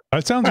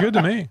 That sounds good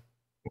to me.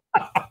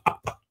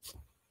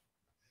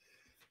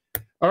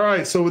 All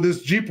right. So with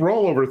this Jeep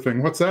rollover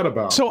thing, what's that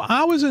about? So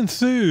I was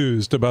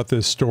enthused about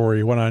this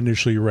story when I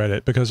initially read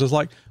it because it's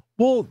like,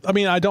 well, I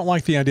mean, I don't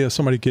like the idea of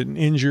somebody getting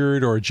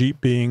injured or a Jeep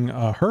being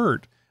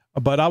hurt,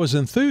 but I was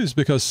enthused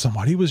because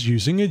somebody was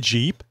using a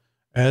Jeep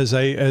as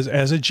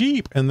a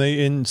Jeep,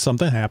 and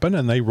something happened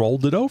and they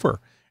rolled it over.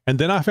 And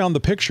then I found the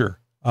picture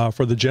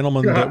for the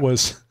gentleman that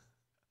was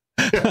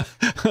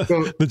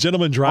the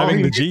gentleman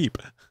driving the Jeep.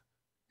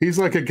 He's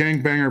like a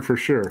gangbanger for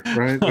sure,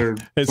 right?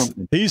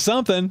 He's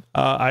something.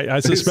 I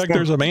suspect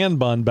there's a man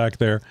bun back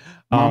there.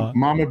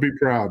 Mom would be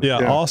proud.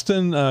 Yeah,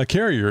 Austin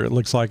Carrier, it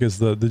looks like, is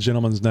the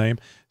gentleman's name.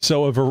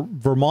 So a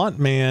Vermont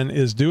man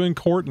is due in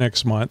court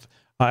next month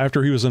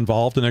after he was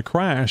involved in a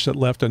crash that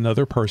left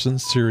another person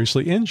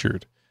seriously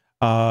injured.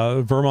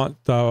 Vermont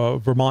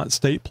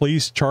State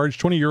Police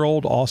charged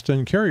 20-year-old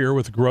Austin Carrier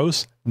with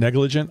gross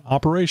negligent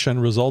operation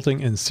resulting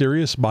in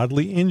serious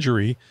bodily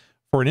injury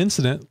for an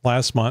incident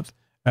last month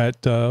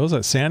at was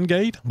that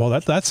Sandgate? Well,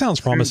 that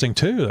sounds promising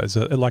too. As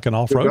like an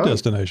off-road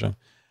destination.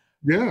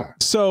 Yeah.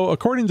 So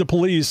according to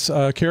police,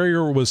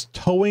 Carrier was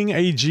towing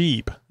a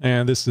Jeep,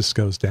 and this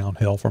goes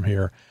downhill from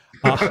here.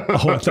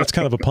 That's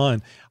kind of a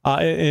pun.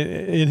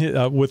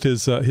 With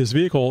his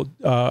vehicle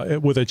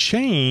with a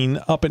chain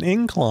up an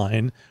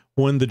incline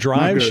when the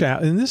drive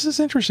shaft, and this is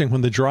interesting, when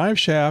the drive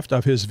shaft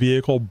of his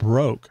vehicle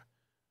broke.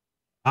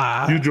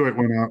 U-joint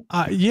went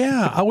out.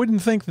 Yeah, I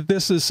wouldn't think that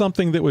this is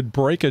something that would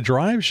break a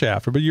drive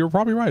shaft, but you're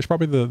probably right. It's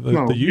probably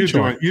the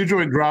U-joint.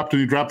 U-joint dropped,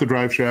 and he dropped the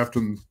drive shaft,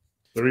 and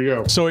there you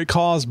go. So it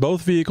caused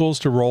both vehicles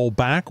to roll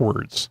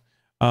backwards.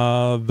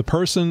 The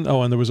person,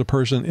 and there was a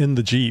person in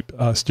the Jeep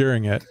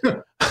steering it,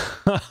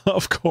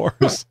 of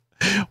course,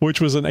 which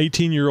was an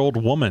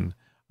 18-year-old woman,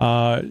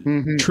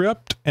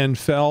 tripped and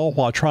fell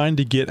while trying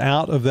to get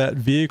out of that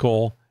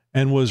vehicle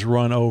and was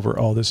run over.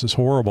 Oh, this is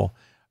horrible.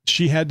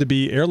 She had to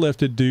be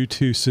airlifted due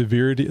to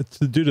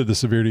the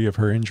severity of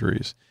her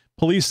injuries.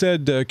 Police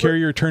said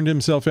Carrier turned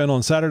himself in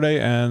on Saturday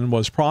and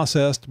was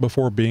processed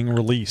before being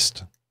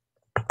released.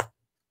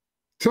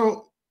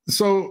 So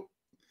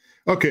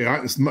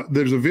okay,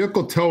 there's a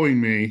vehicle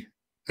towing me,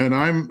 and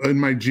I'm in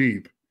my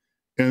Jeep,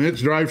 and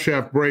its drive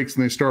shaft breaks,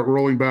 and they start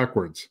rolling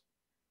backwards.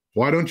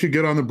 Why don't you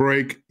get on the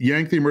brake,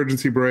 yank the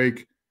emergency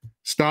brake,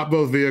 stop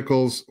both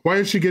vehicles? Why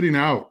is she getting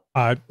out?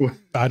 I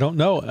don't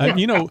know.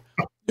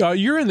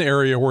 You're in the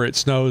area where it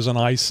snows and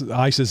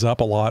ices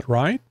up a lot,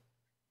 right?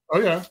 Oh,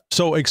 yeah.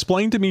 So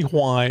explain to me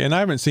why, and I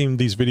haven't seen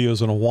these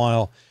videos in a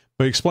while,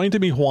 but explain to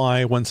me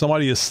why when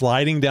somebody is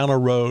sliding down a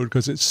road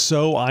because it's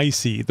so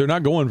icy, they're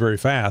not going very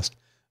fast,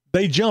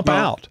 they jump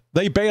out,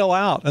 they bail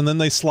out, and then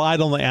they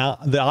slide on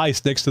the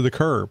ice next to the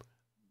curb.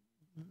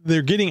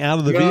 They're getting out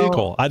of the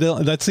vehicle.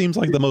 That seems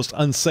like the most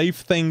unsafe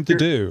thing to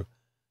do.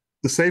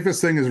 The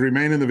safest thing is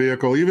remain in the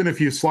vehicle. Even if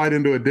you slide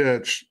into a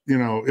ditch,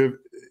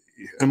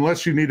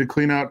 unless you need to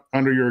clean out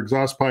under your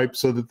exhaust pipe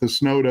so that the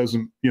snow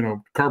doesn't,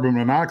 carbon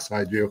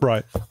monoxide you.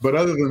 Right. But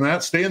other than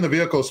that, stay in the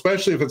vehicle,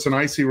 especially if it's an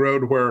icy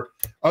road where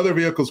other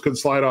vehicles could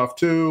slide off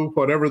too,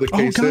 whatever the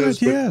case is.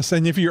 But, yes.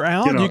 And if you're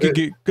out, you could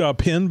get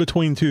pinned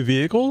between two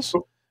vehicles.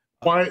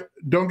 Why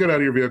don't get out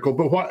of your vehicle?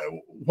 But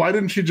why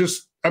didn't you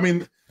just,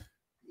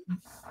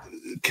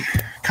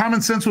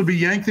 common sense would be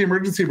yank the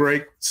emergency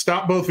brake,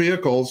 stop both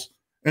vehicles,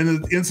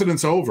 and the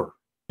incident's over.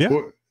 Yeah.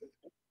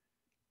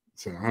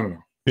 So I don't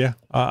know. Yeah.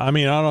 I don't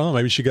know.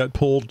 Maybe she got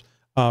pulled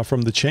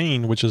from the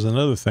chain, which is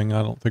another thing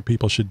I don't think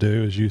people should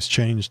do, is use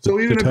chains to So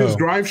even if his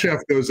drive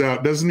shaft goes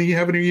out, doesn't he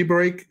have an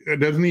e-brake?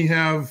 Doesn't he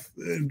have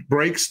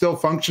brakes still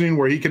functioning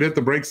where he could hit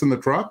the brakes in the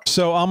truck?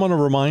 So I'm going to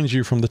remind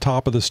you from the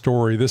top of the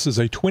story, this is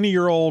a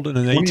 20-year-old and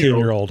an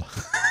 18-year-old.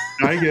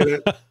 I get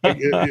it.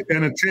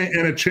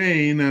 And a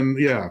chain, and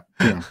yeah.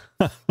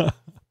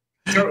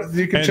 So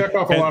you can check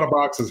off a lot of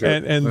boxes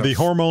here. And the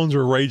hormones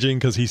are raging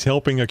because he's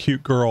helping a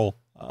cute girl.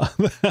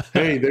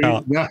 Hey,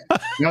 now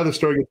the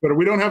story gets better.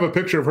 We don't have a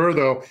picture of her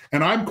though,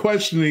 and I'm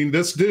questioning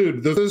this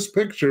dude. This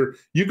picture.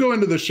 You go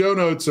into the show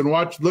notes and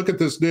look at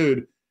this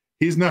dude.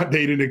 He's not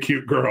dating a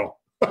cute girl.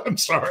 I'm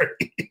sorry.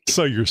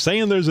 So you're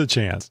saying there's a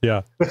chance.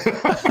 Yeah.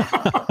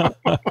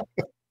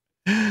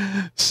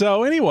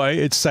 So anyway,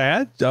 it's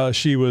sad.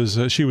 She was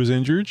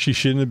injured. She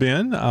shouldn't have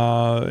been.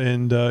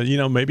 And you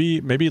know,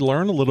 maybe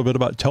learn a little bit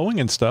about towing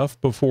and stuff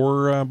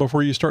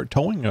before you start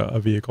towing a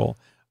vehicle.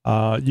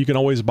 You can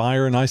always buy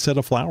her a nice set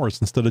of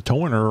flowers instead of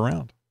towing her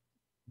around.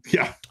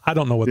 Yeah. I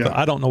don't know what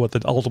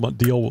the ultimate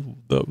deal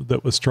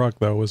that was struck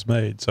though was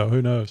made. So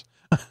who knows?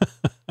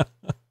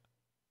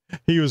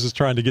 He was just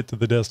trying to get to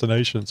the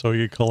destination so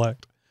he could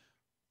collect,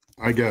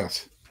 I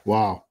guess.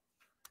 Wow.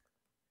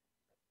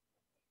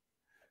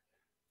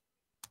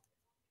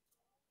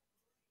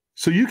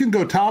 So you can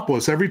go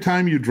topless every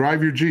time you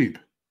drive your Jeep.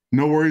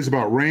 No worries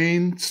about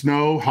rain,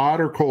 snow,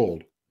 hot, or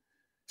cold.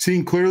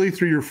 Seeing clearly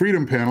through your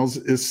Freedom panels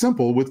is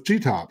simple with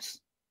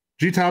G-Tops.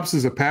 G-Tops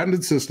is a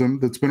patented system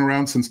that's been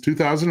around since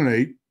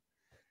 2008.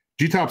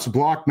 G-Tops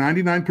block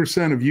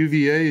 99% of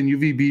UVA and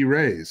UVB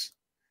rays.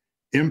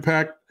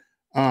 Impact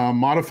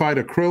modified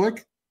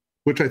acrylic,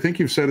 which I think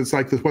you've said it's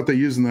like what they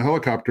use in the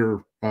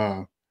helicopter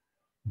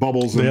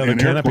bubbles and the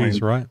canopies,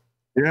 airplanes. right?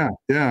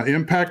 Yeah.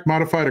 Impact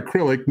modified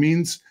acrylic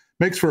makes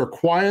for a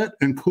quiet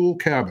and cool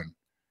cabin.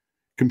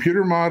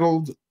 Computer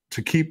modeled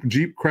to keep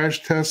Jeep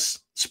crash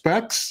test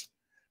specs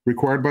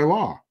required by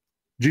law.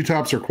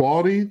 G-Tops are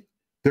quality.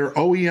 They're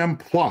OEM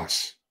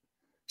plus.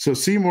 So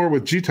see more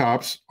with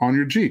G-Tops on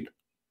your Jeep,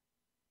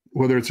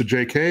 whether it's a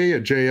JK,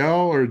 a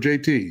JL, or a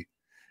JT.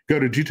 Go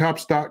to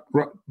gtops.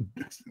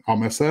 I'll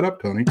mess that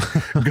up, Tony.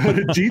 Go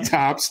to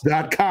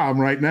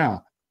gtops.com right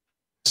now.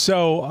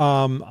 So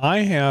I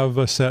have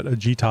a set of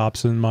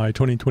G-Tops in my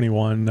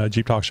 2021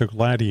 Jeep Talk Show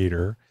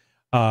Gladiator.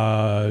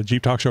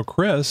 Jeep Talk Show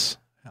Chris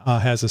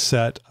has a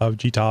set of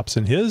G-Tops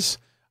in his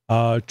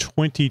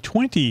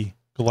 2020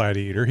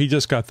 Gladiator. He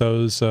just got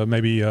those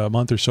maybe a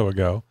month or so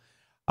ago.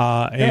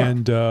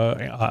 And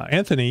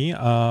Anthony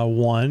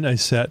won a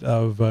set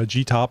of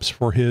G-Tops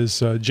for his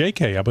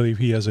JK. I believe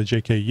he has a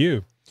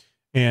JKU.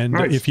 And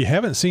nice. If you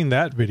haven't seen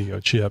that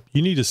video, Chip,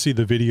 you need to see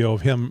the video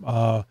of him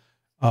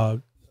not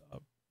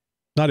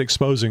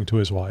exposing to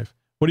his wife.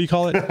 What do you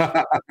call it?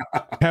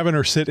 Having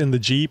her sit in the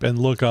Jeep and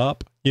look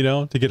up, you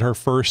know, to get her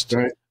first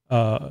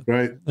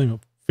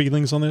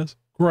feelings on this.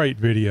 Great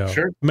video.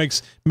 Sure.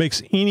 Makes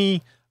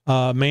any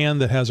man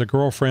that has a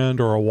girlfriend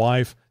or a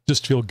wife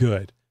just feel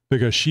good,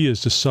 because she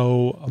is just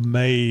so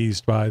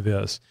amazed by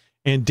this.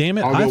 And damn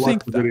it, I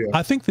think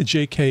the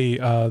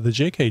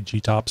JK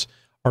G-Tops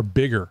are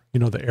bigger. You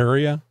know, the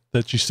area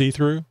that you see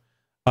through.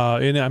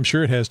 And I'm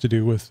sure it has to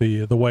do with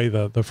the way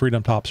the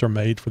Freedom Tops are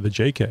made for the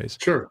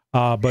JKs. Sure.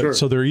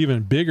 So they're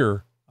even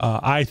bigger,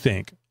 I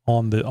think,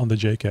 on the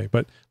JK.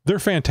 But they're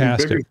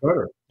fantastic.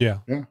 Yeah.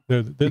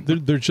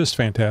 They're just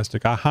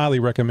fantastic. I highly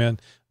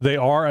recommend. They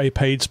are a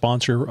paid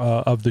sponsor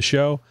of the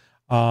show,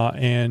 but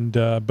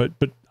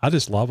I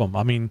just love them.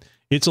 I mean,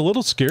 it's a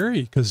little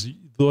scary because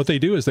what they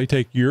do is they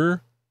take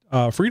your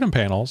Freedom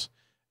panels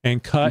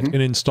and cut and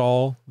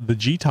install the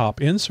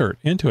G-Top insert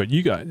into it.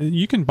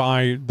 You can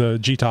buy the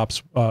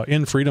G-Tops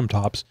in Freedom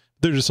Tops.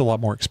 They're just a lot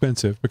more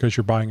expensive because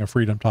you're buying a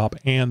Freedom Top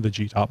and the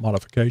G-Top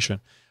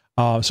modification.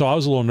 So I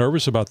was a little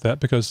nervous about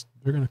that because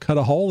they're going to cut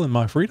a hole in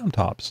my Freedom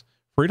Tops.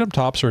 Freedom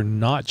Tops are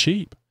not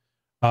cheap.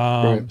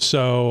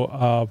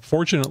 So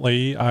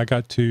fortunately, I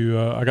got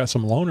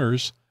some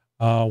loaners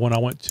when I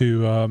went to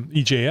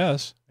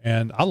EJS,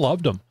 and I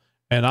loved them.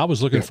 And I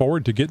was looking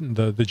forward to getting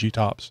the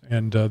G-Tops,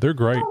 and they're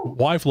great.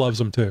 Wife loves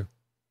them too.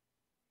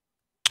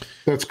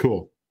 That's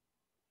cool.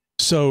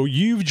 So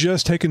you've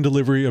just taken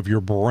delivery of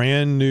your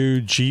brand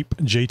new Jeep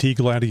JT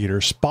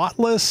Gladiator,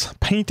 spotless,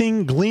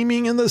 painting,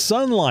 gleaming in the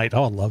sunlight.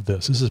 Oh, I love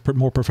this. This is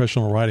more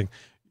professional writing.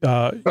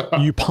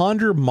 You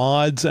ponder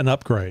mods and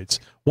upgrades.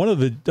 One of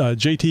the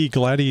JT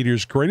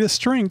Gladiator's greatest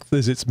strength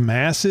is its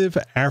massive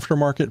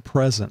aftermarket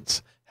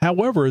presence.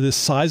 However, this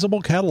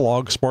sizable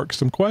catalog sparks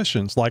some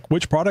questions, like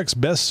which products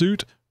best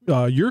suit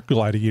your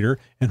Gladiator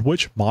and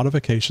which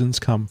modifications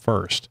come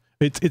first.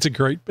 It's a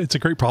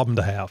great problem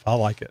to have. I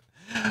like it.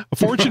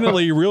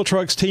 Fortunately, Real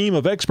Truck's team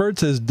of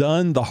experts has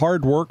done the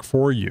hard work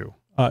for you.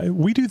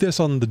 We do this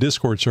on the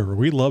Discord server.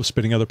 We love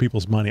spending other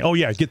people's money. Oh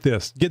yeah, get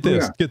this, get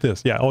this, get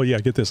this. Yeah, oh yeah,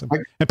 get this, and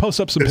post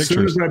up some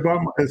pictures.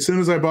 As soon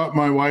as I bought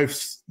my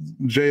wife's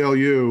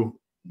JLU,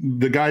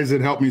 the guys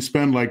that helped me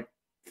spend like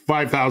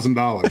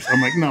 $5,000.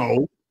 I'm like,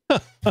 no.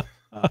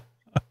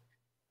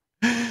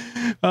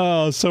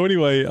 So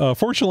anyway,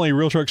 fortunately,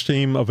 Real Truck's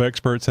team of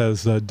experts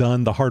has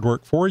done the hard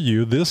work for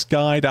you. This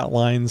guide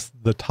outlines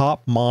the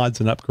top mods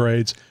and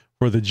upgrades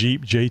for the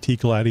Jeep JT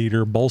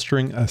Gladiator,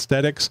 bolstering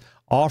aesthetics,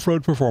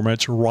 off-road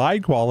performance,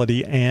 ride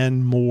quality,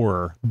 and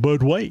more.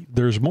 But wait,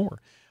 there's more.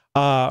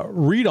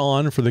 Read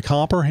on for the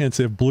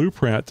comprehensive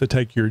blueprint to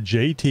take your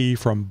JT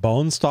from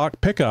bone stock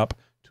pickup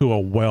to a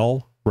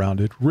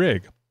well-rounded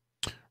rig.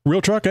 Real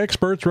Truck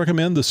experts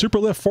recommend the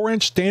Superlift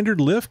 4-inch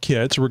standard lift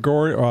kits.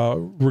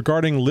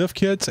 Regarding lift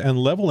kits and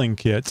leveling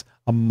kits,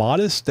 a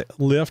modest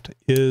lift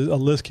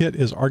kit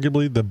is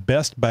arguably the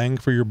best bang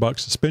for your buck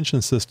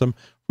suspension system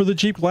for the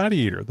Jeep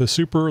Gladiator. The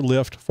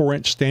Superlift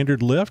 4-inch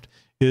standard lift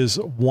is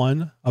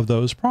one of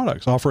those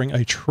products, offering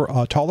a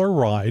taller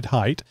ride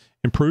height,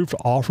 improved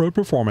off-road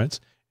performance,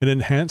 and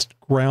enhanced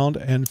ground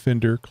and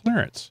fender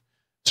clearance.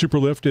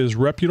 Superlift is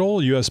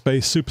reputable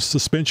U.S.-based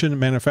suspension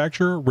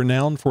manufacturer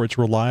renowned for its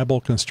reliable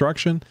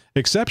construction,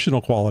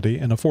 exceptional quality,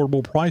 and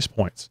affordable price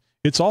points.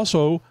 It's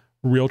also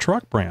Real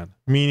Truck brand,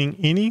 meaning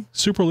any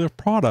Superlift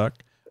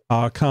product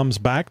comes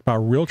backed by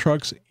Real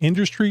Truck's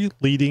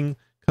industry-leading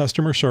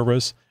customer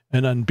service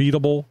and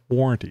unbeatable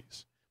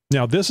warranties.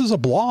 Now, this is a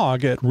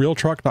blog at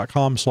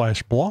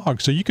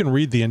realtruck.com/blog, so you can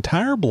read the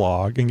entire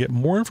blog and get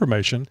more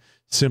information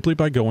simply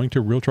by going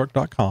to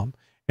realtruck.com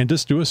and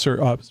just do a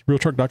search,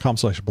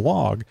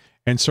 realtruck.com/blog,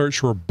 and search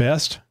for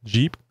best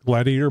Jeep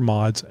Gladiator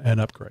mods and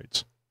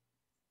upgrades.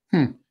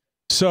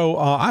 So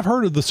I've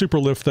heard of the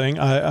Superlift thing.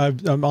 I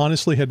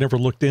honestly had never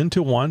looked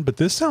into one, but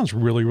this sounds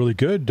really, really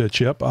good,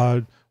 Chip.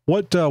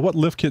 What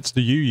lift kits do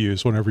you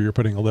use whenever you're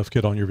putting a lift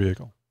kit on your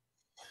vehicle?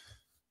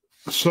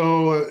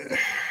 So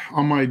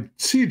on my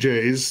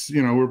CJs,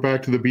 you know, we're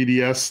back to the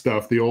BDS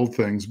stuff, the old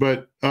things,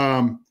 but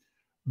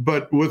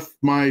with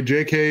my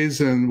JKs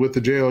and with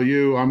the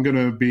JLU, I'm going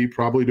to be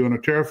probably doing a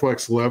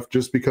TerraFlex lift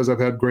just because I've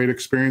had great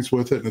experience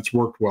with it and it's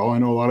worked well. I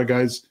know a lot of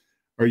guys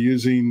are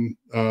using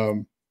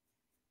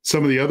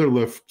some of the other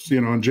lifts,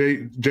 you know, and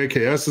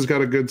JKS has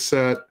got a good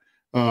set.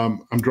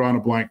 I'm drawing a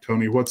blank,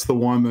 Tony. What's the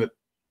one that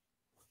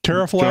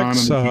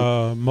TerraFlex,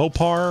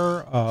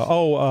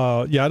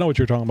 Mopar? Yeah, I know what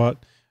you're talking about.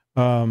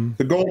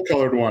 The gold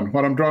colored one.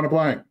 What, I'm drawing a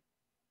blank.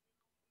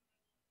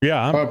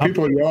 Yeah,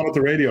 people are yelling at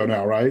the radio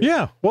now, right?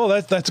 Yeah, well,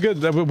 that's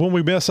good. When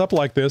we mess up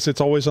like this,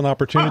 it's always an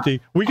opportunity.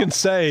 We can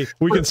say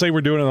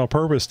we're doing it on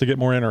purpose to get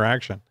more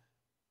interaction.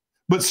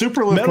 But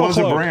Superlift was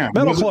a brand.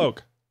 Metal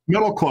Cloak.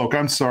 Metal Cloak.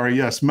 I'm sorry.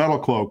 Yes, Metal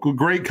Cloak.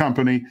 Great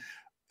company.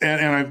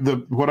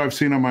 And what I've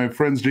seen on my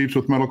friends' Jeeps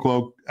with Metal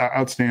Cloak,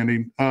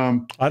 outstanding.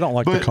 I don't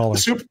like the color.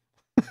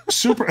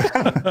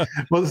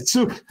 Well, that's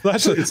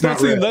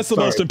the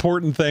most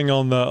important thing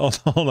on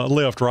the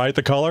lift, right?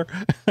 The color.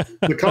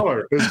 The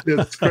color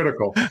is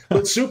critical.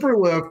 But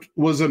Superlift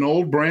was an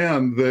old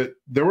brand that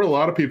there were a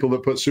lot of people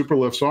that put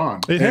Superlifts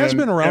on. It has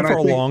been around for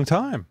a long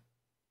time.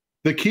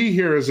 The key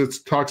here is it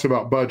talks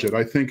about budget.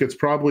 I think it's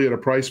probably at a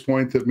price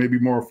point that may be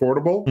more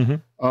affordable.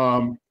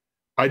 Mm-hmm.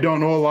 I don't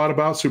know a lot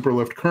about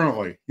Superlift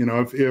currently. You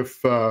know,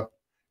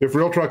 if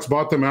Real Trucks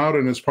bought them out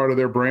and is part of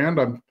their brand,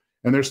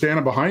 and they're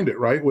standing behind it,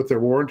 right, with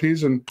their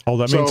warranties. And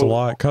that means a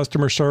lot.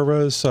 Customer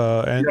service,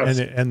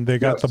 and they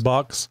got the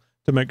bucks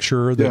to make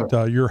sure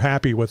that you're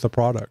happy with the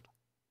product.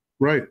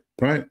 Right.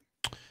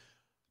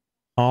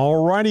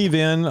 All righty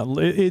then.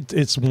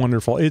 It's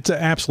wonderful. It's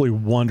absolutely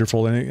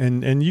wonderful.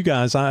 And you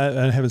guys,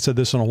 I haven't said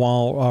this in a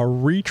while.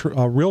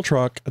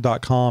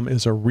 Realtruck.com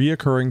is a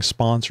reoccurring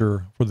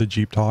sponsor for the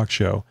Jeep Talk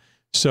Show.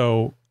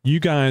 So you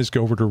guys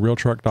go over to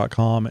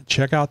realtruck.com,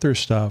 check out their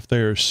stuff.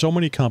 There are so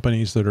many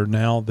companies that are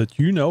now, that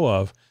you know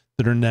of,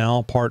 that are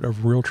now part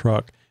of Real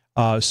Truck.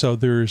 So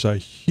there's a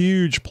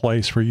huge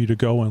place for you to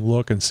go and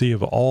look and see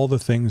of all the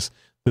things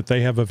that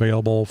they have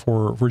available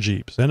for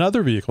Jeeps and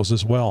other vehicles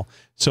as well.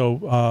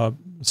 So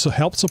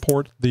help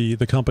support the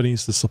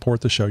companies that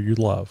support the show you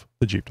love,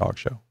 the Jeep Talk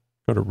Show.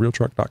 Go to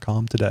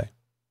realtruck.com today.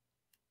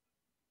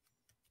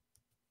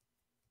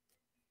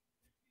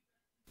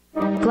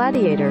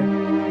 Gladiator.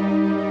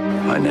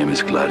 My name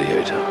is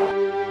Gladiator.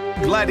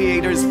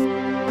 Gladiators.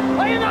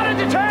 Are you not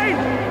entertained?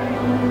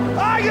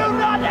 Are you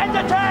not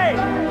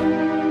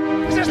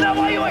entertained? Is this not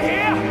why you were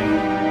here?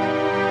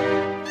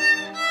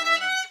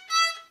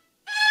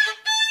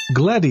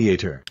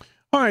 Gladiator.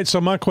 All right, so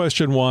my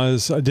question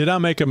was, did I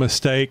make a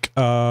mistake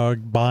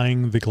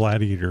buying the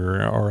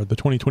Gladiator, or the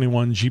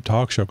 2021 Jeep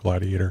Talk Show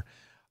Gladiator?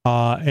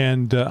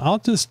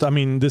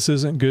 This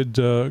isn't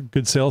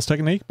good sales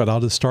technique, but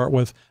I'll just start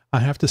with, I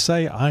have to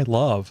say, I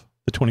love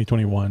the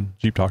 2021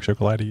 Jeep Talk Show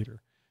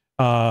Gladiator.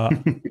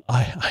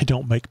 I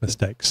don't make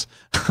mistakes.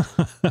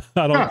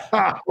 I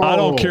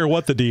don't care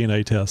what the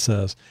DNA test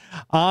says.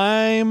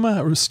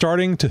 I'm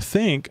starting to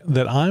think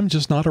that I'm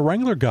just not a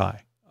Wrangler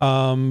guy.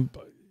 Back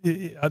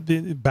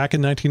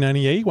in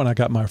 1998, when I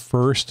got my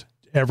first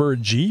ever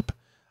Jeep,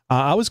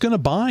 I was going to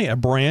buy a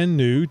brand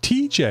new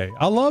TJ.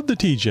 I love the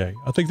TJ.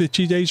 I think the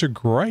TJs are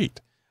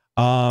great.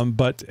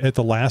 But at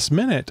the last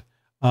minute,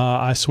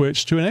 I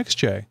switched to an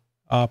XJ,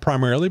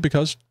 primarily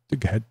because I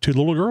had two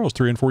little girls,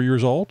 3 and 4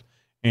 years old.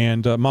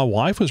 And my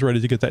wife was ready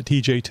to get that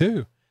TJ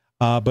too.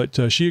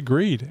 But she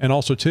agreed. And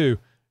also too,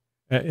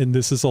 and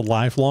this is a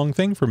lifelong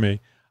thing for me,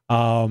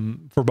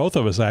 for both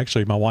of us,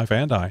 actually, my wife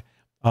and I,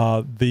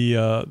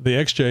 the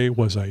XJ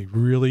was a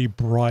really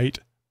bright,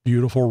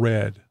 beautiful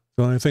red.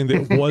 The only thing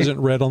that wasn't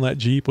red on that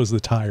Jeep was the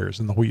tires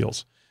and the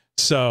wheels.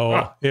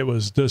 So it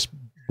was just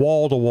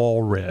wall to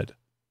wall red.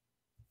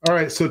 All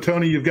right. So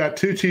Tony, you've got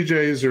 2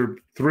 TJs or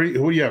 3.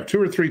 What do you have?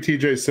 2 or 3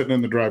 TJs sitting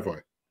in the driveway?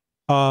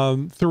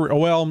 2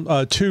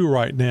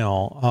 right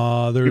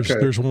now.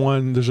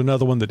 There's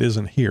another one that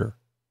isn't here.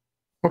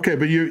 Okay.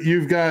 But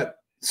you've got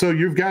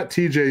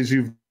TJs,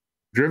 you've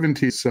driven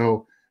T.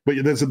 So, but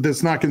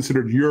that's not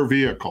considered your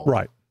vehicle.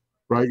 Right.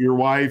 Right. Your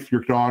wife,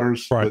 your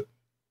daughters. Right.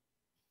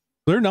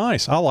 They're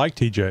nice. I like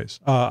TJs.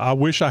 I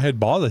wish I had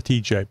bought a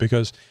TJ,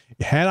 because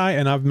had I,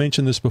 and I've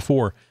mentioned this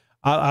before,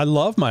 I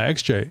love my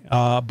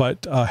XJ,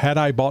 but had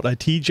I bought a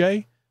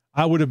TJ,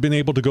 I would have been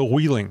able to go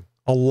wheeling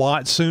a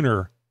lot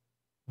sooner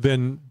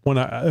than when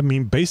I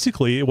mean,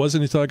 basically, it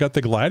wasn't until I got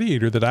the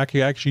Gladiator that I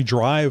could actually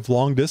drive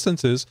long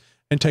distances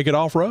and take it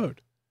off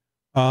road.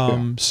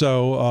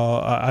 So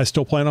I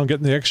still plan on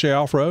getting the XJ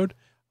off road.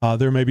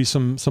 There may be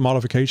some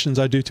modifications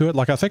I do to it.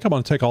 Like, I think I'm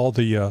going to take all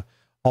the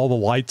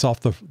lights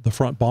off the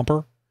front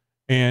bumper,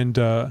 and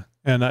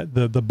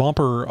the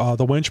bumper,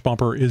 the winch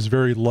bumper is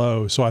very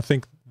low. So I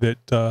think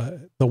that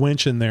the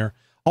winch in there.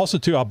 Also,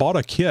 too, I bought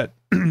a kit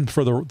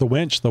for the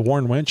winch, the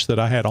worn winch that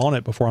I had on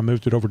it before I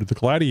moved it over to the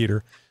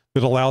Gladiator,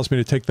 that allows me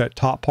to take that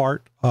top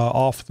part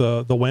off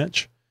the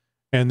winch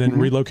and then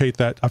relocate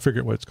that. I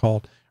forget what it's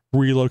called.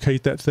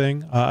 Relocate that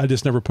thing. I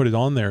just never put it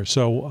on there.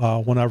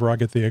 So whenever I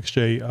get the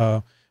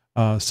XJ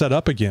set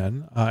up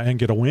again and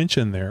get a winch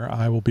in there,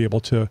 I will be able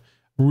to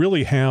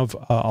really have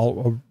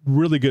a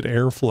really good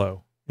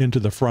airflow into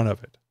the front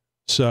of it.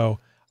 So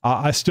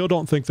I still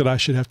don't think that I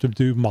should have to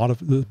do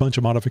a bunch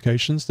of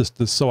modifications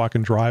just so I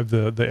can drive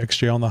the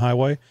XJ on the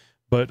highway.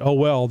 But oh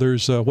well,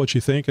 there's what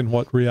you think and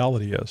what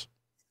reality is.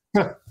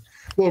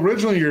 Well,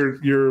 originally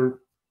your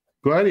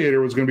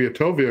Gladiator was going to be a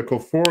tow vehicle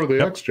for the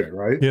XJ,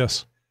 right?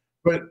 Yes.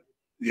 But,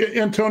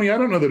 and Tony, I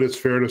don't know that it's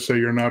fair to say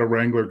you're not a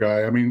Wrangler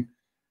guy. I mean,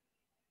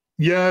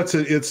 yeah, it's a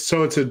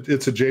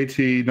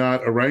JT,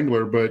 not a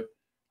Wrangler, but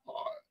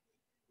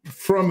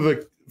for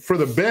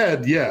the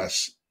bed,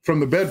 yes. From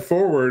the bed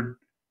forward,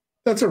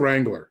 that's a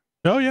Wrangler.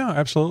 Oh yeah,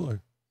 absolutely.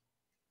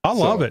 I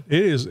love it.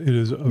 It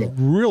is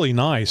really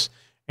nice.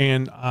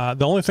 And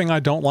the only thing I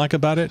don't like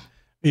about it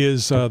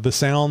is the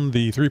sound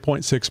the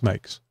 3.6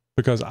 makes,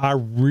 because I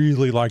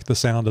really like the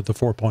sound of the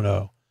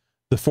 4.0.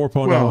 The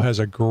 4.0 has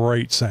a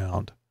great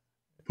sound.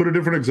 Put a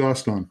different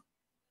exhaust on.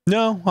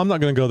 No, I'm not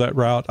going to go that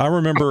route. I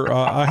remember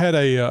I had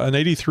an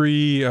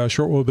 83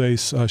 short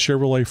wheelbase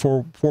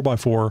Chevrolet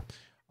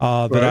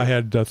 4x4 that I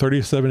had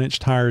 37-inch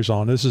tires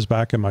on. This is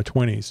back in my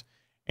 20s.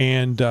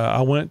 And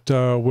I went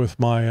with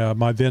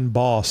my then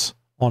boss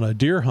on a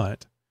deer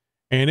hunt,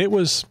 and it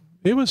was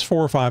 4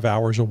 or 5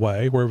 hours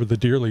away, wherever the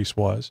deer lease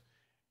was.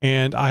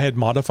 And I had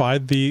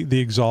modified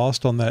the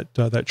exhaust on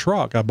that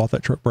truck. I bought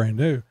that truck brand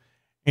new.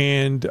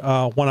 And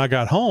when I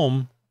got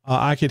home,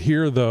 I could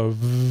hear the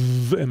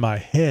v in my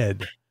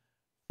head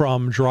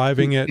from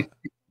driving it,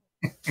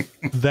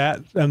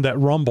 that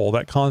rumble,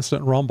 that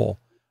constant rumble.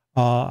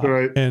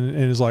 Right. And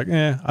it's like,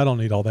 I don't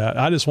need all that.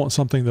 I just want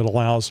something that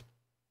allows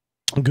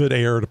good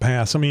air to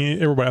pass. I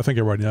mean, I think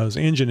everybody knows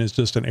engine is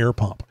just an air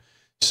pump.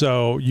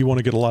 So you want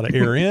to get a lot of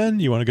air in,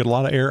 you want to get a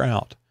lot of air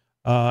out.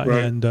 Right.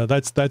 And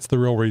that's the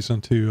real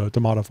reason to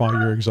modify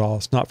your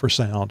exhaust, not for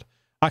sound.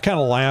 I kind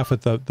of laugh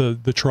at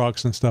the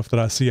trucks and stuff that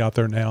I see out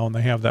there now, and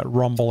they have that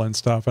rumble and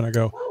stuff, and I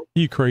go,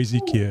 you crazy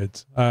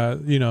kids.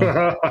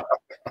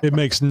 It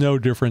makes no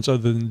difference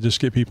other than just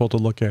get people to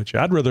look at you.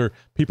 I'd rather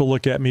people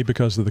look at me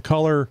because of the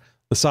color,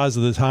 the size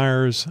of the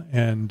tires,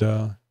 and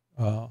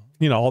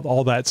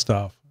all that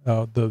stuff.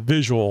 The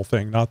visual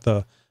thing, not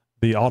the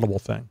audible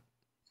thing.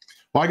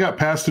 Well, I got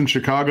passed in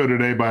Chicago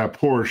today by a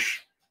Porsche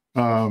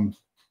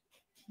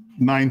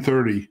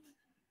 930,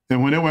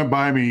 and when it went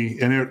by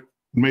me and it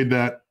made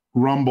that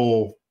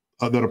rumble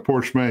that a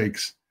Porsche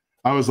makes,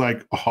 I was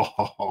like,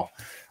 oh.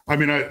 I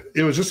mean,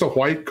 it was just a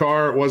white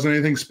car. It wasn't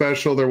anything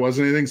special. There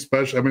wasn't anything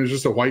special. I mean, it's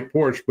just a white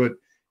Porsche, but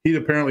he'd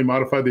apparently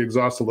modified the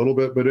exhaust a little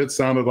bit, but it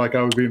sounded like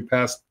I was being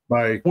passed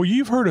by. Well,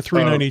 you've heard a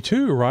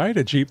 392, right?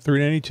 A Jeep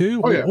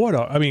 392. Oh, yeah.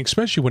 I mean,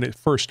 especially when it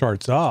first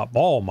starts up.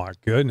 Oh my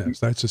goodness,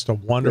 that's just a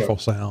wonderful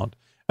sound,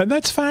 and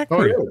that's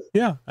factory. Oh,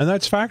 yeah, and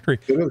that's factory.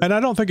 And I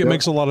don't think it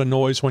makes a lot of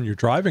noise when you're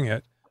driving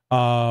it.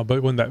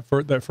 But when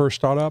that first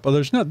start up,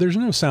 there's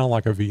no sound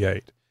like a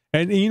V8.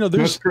 And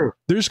there's going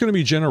to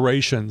be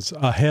generations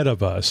ahead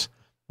of us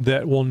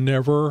that will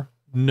never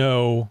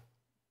know.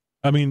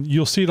 I mean,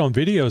 you'll see it on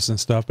videos and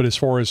stuff, but as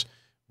far as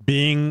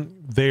being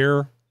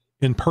there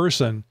in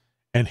person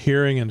and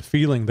hearing and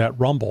feeling that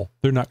rumble,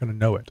 they're not going to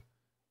know it.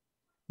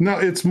 No,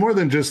 it's more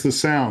than just the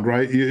sound,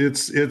 right?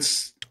 It's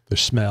the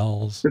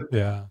smells.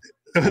 Yeah.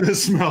 The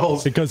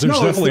smells, because there's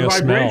definitely a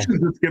smell.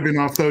 Vibrations it's giving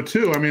off though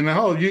too. I mean,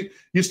 hell,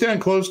 you stand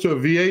close to a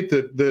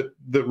V8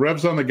 that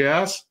revs on the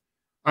gas.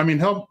 I mean,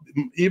 hell,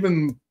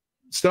 even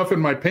stuff in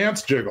my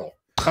pants jiggle.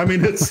 I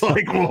mean, it's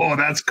like, whoa,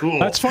 that's cool.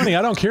 That's funny.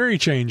 I don't carry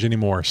change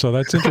anymore, so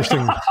that's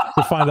interesting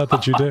to find out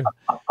that you do.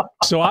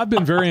 So I've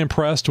been very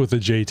impressed with the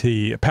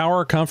JT.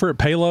 Power, comfort,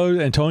 payload,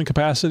 and towing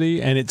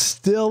capacity, and it's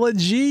still a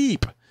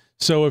Jeep.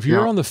 So if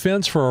you're on the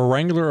fence for a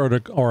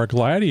Wrangler or a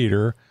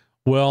Gladiator,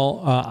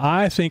 well,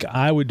 I think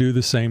I would do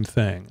the same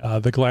thing.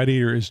 The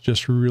Gladiator is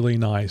just really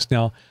nice.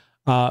 Now,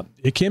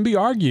 it can be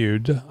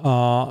argued,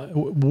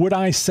 would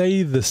I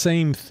say the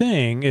same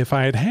thing if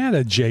I had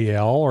a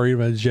JL or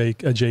even a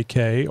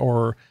JK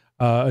or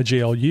a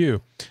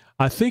JLU?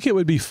 I think it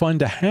would be fun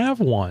to have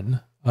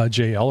one, a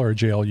JL or a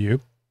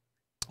JLU,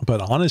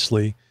 but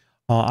honestly,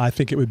 I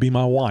think it would be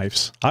my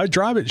wife's. I'd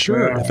drive it,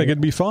 sure. I think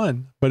it'd be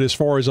fun. But as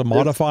far as a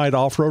modified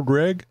off-road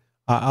rig,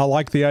 I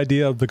like the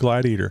idea of the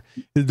Gladiator.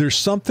 There's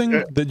something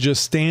that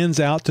just stands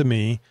out to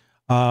me,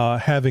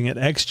 having an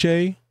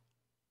XJ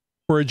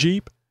for a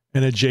Jeep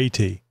and a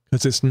JT,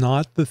 because it's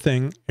not the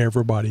thing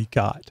everybody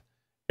got.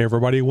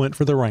 Everybody went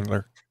for the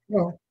Wrangler.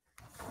 Well,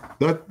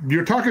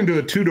 you're talking to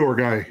a two-door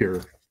guy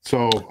here.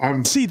 So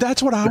see,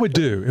 that's what I would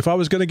do. If I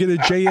was going to get a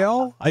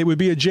JL, it would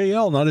be a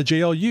JL, not a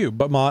JLU.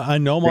 But I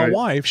know my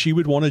wife, she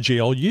would want a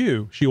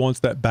JLU. She wants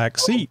that back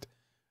seat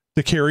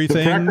to carry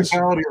things. The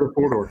practicality of the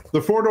four-door.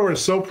 The four-door is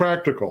so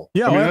practical.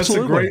 Yeah, I mean,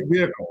 absolutely. that's a great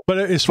vehicle. But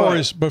as far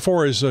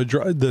as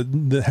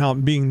the how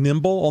being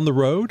nimble on the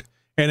road,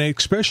 and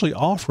especially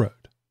off-road,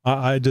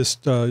 I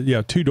just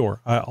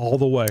two-door all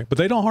the way. But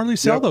they don't hardly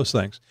sell those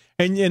things.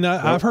 And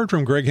I've heard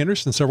from Greg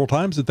Henderson several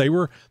times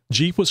that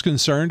Jeep was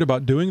concerned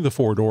about doing the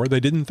four-door. They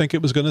didn't think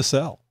it was going to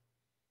sell.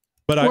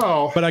 But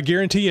I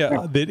guarantee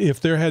you that if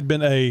there had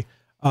been a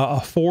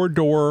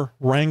four-door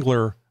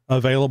Wrangler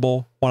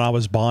available when I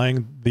was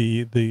buying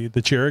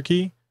the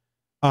Cherokee,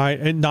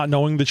 and not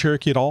knowing the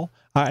Cherokee at all,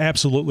 I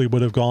absolutely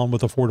would have gone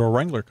with a four-door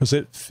Wrangler because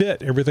it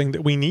fit everything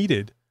that we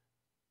needed.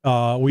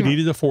 We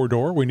needed a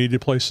four-door. We needed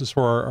places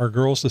for our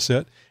girls to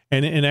sit.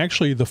 And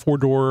actually the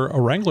four-door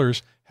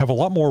Wranglers have a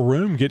lot more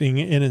room getting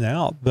in and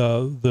out.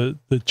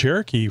 The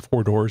Cherokee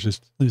four doors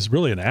is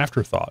really an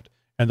afterthought.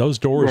 And those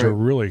doors are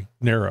really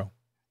narrow.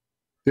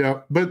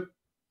 Yeah. But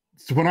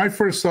when I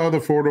first saw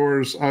the four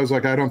doors, I was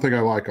like, I don't think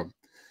I like them.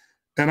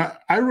 And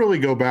I really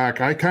go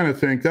back. I kind of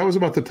think that was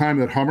about the time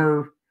that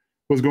Hummer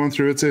was going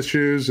through its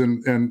issues.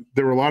 And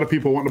there were a lot of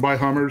people wanting to buy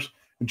Hummers.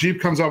 And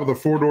Jeep comes out with a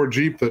four-door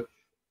Jeep that,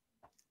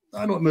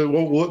 I don't know,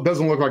 well, it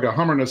doesn't look like a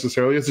Hummer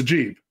necessarily. It's a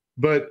Jeep.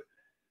 But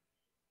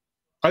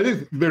I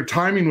think their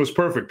timing was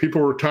perfect. People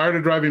were tired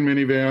of driving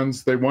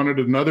minivans. They wanted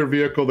another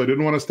vehicle. They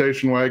didn't want a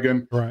station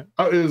wagon. Right.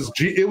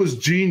 It was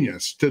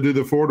genius to do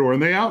the four-door.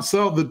 And they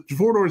outsell the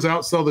four-doors,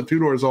 outsell the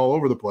two-doors all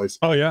over the place.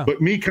 Oh, yeah.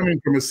 But me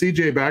coming from a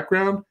CJ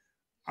background,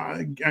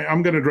 I'm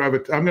going to drive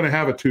it. I'm going to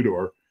have a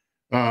two-door.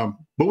 But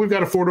we've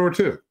got a four-door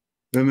too.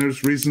 And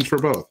there's reasons for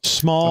both.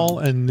 Small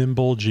and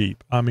nimble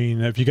Jeep. I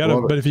mean, if you got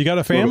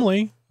a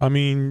family, I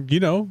mean,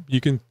 you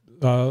can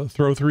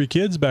throw 3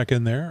 kids back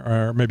in there,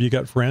 or maybe you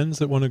got friends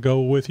that want to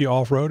go with you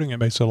off-roading. It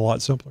makes it a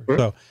lot simpler. Right.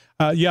 So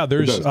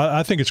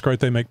I think it's great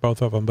they make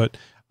both of them, but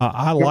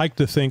I like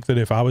to think that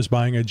if I was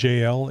buying a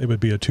JL, it would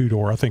be a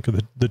two-door. I think of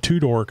the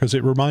two-door because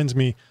it reminds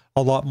me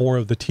a lot more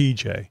of the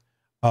TJ.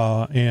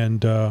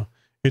 And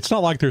it's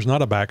not like there's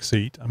not a back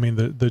seat. I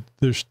mean,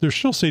 there's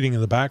still seating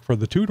in the back for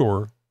the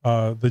two-door,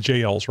 the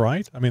JLs,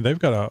 right? I mean, they've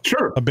got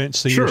a bench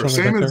seat. Sure, or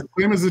same as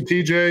the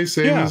TJ,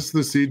 same as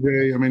the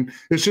CJ. I mean,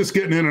 it's just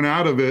getting in and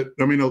out of it.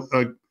 I mean,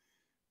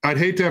 I'd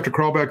hate to have to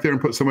crawl back there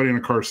and put somebody in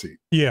a car seat.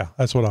 Yeah,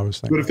 that's what I was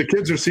thinking. But if the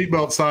kids are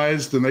seatbelt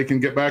sized and they can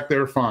get back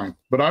there, fine.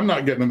 But I'm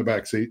not getting in the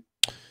back seat.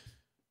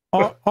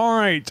 All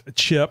right,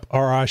 Chip,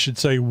 or I should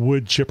say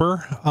Wood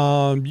Chipper.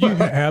 You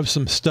have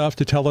some stuff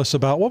to tell us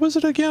about. What was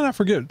it again? I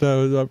forget.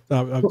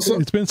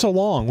 It's been so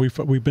long.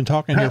 We've been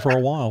talking here for a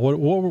while. What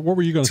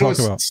were you going to talk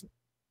about?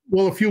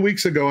 Well, a few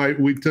weeks ago,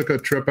 we took a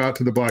trip out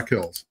to the Black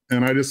Hills,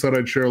 and I just thought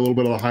I'd share a little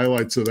bit of the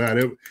highlights of that.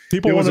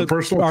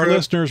 Our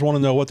listeners want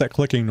to know what that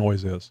clicking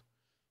noise is.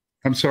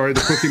 I'm sorry, the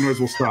clicking noise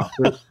will stop.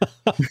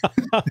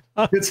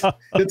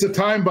 It's a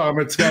time bomb.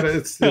 It's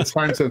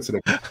time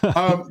sensitive.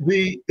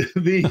 The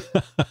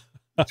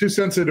too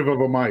sensitive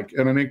of a mic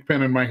and an ink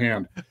pen in my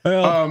hand.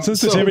 Well,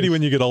 sensitivity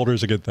when you get older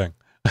is a good thing.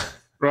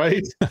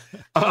 Right?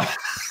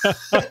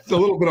 It's a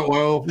little bit of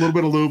oil, a little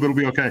bit of lube, it'll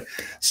be okay.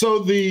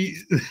 So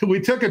we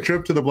took a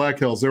trip to the Black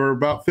Hills. There were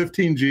about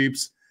 15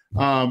 Jeeps.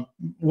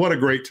 What a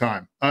great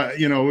time.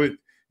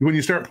 When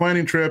you start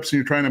planning trips and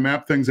you're trying to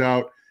map things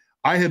out,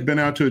 I had been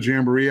out to a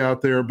jamboree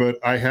out there, but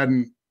I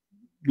hadn't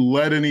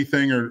led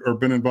anything or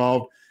been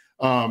involved.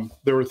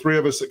 There were 3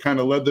 of us that kind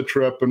of led the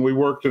trip, and we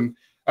worked. And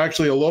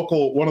actually,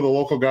 one of the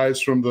local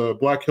guys from the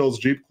Black Hills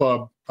Jeep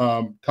Club,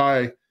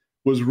 Ty,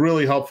 was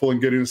really helpful in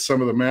getting us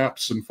some of the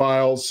maps and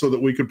files so that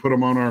we could put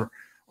them on our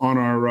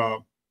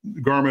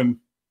Garmin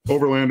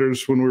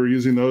Overlanders when we were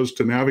using those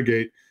to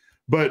navigate.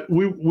 But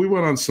we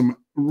went on some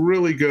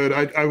really good.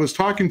 I was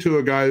talking to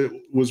a guy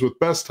that was with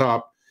Best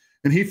Top,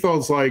 and he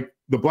feels like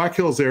the Black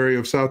Hills area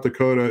of South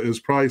Dakota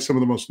is probably some of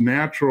the most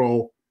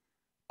natural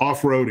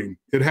off-roading.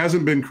 It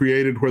hasn't been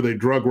created where they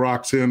drug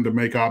rocks in to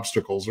make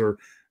obstacles or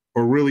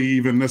really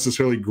even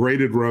necessarily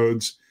graded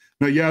roads.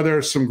 Now, yeah, there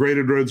are some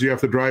graded roads you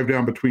have to drive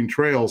down between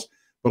trails,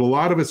 but a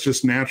lot of it's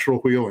just natural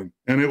wheeling,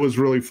 and it was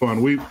really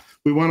fun. We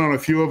went on a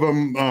few of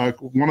them.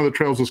 One of the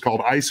trails was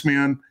called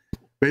Iceman.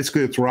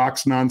 Basically, it's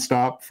rocks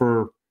nonstop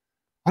for,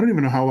 I don't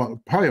even know how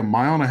long, probably a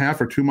mile and a half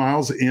or 2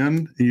 miles in,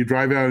 and you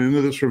drive out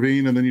into this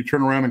ravine, and then you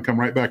turn around and come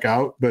right back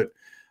out. But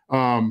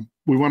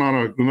we went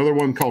on another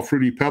one called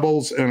Fruity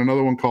Pebbles and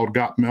another one called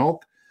Got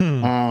Milk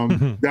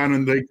down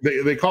in,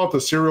 they call it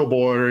the Cereal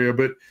Bowl area,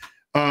 but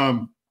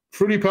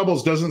Fruity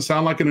Pebbles doesn't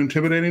sound like an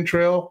intimidating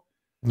trail.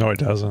 No, it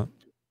doesn't.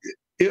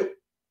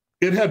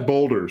 It had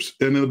boulders,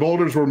 and the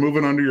boulders were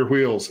moving under your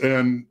wheels,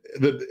 and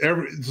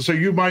so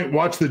you might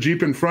watch the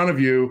Jeep in front of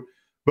you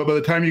But by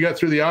the time you got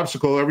through the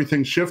obstacle,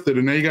 everything shifted,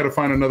 and now you got to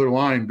find another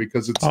line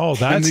because it's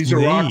that's these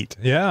are neat.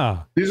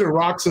 Yeah, these are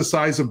rocks the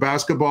size of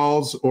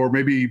basketballs or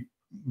maybe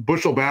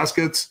bushel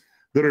baskets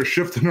that are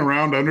shifting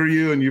around under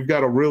you, and you've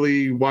got to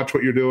really watch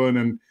what you're doing.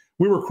 And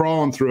we were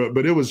crawling through it,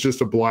 but it was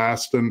just a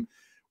blast. And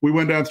we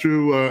went down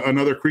through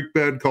another creek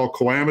bed called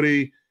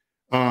Calamity.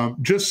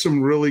 Just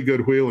some really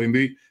good wheeling.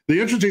 The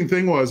interesting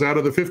thing was, out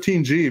of the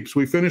 15 Jeeps,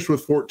 we finished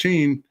with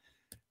 14.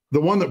 The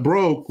one that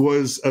broke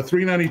was a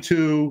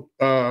 392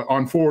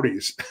 on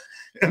 40s.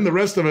 And the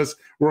rest of us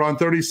were on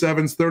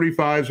 37s,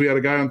 35s. We had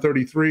a guy on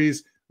 33s.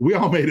 We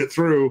all made it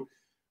through.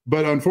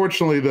 But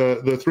unfortunately,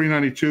 the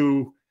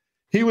 392,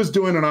 he was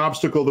doing an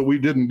obstacle that we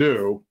didn't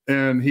do.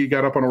 And he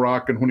got up on a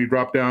rock, and when he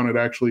dropped down, it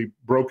actually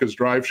broke his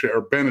drive shaft,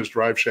 or bent his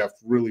drive shaft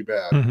really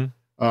bad.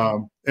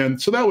 Mm-hmm.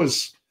 And so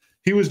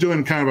he was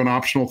doing kind of an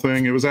optional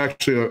thing. It was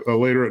actually a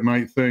later at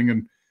night thing.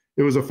 And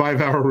it was a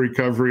 5-hour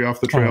recovery off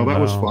the trail. That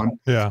was fun.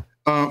 Yeah.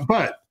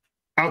 But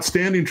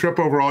outstanding trip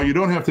overall. You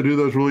don't have to do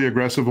those really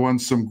aggressive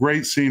ones. Some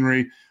great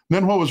scenery. And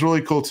then what was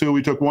really cool too,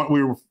 we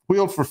were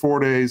wheeled for 4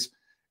 days,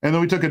 and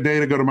then we took a day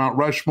to go to Mount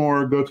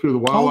Rushmore, go through the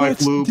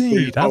wildlife loop.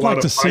 Neat. I'd like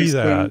to see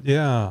that.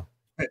 Yeah.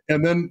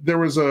 And then there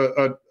was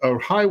a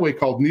highway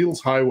called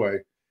Needles Highway,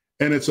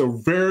 and it's a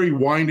very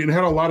winding. It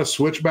had a lot of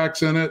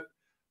switchbacks in it.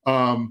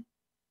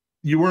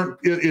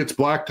 It's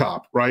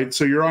blacktop, right?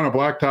 So you're on a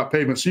blacktop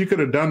pavement. So you could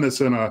have done this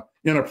in a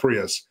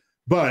Prius,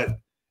 but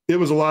it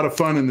was a lot of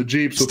fun in the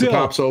Jeeps with the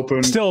tops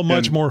open. Still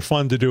much more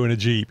fun to do in a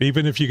Jeep,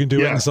 even if you can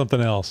do it in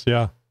something else.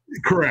 Yeah.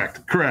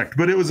 Correct.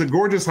 But it was a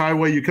gorgeous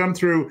highway. You come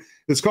through,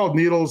 it's called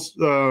Needles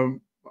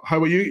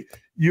Highway.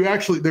 You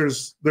actually,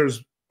 there's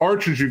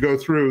arches you go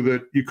through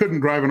that you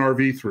couldn't drive an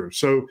RV through.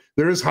 So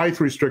there is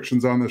height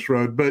restrictions on this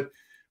road. But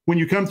when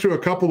you come through a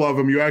couple of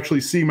them, you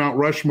actually see Mount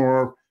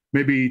Rushmore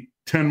maybe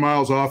 10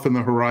 miles off in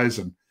the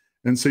horizon.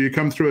 And so you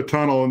come through a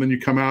tunnel, and then you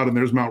come out, and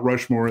there's Mount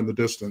Rushmore in the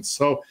distance.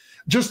 So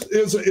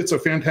it's a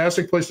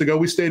fantastic place to go.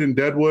 We stayed in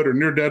Deadwood, or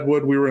near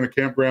Deadwood. We were in a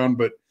campground,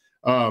 but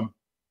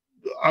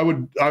I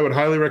would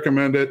highly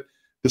recommend it.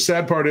 The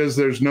sad part is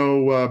there's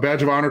no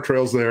badge of honor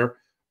trails there,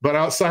 but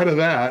outside of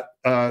that,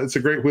 it's a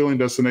great wheeling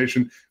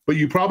destination. But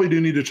you probably do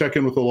need to check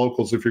in with the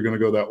locals if you're going to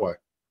go that way.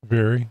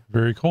 Very,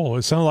 very cool.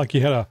 It sounded like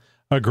you had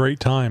a great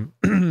time.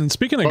 And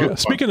speaking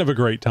of a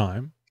great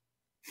time,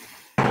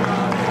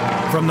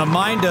 from the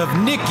mind of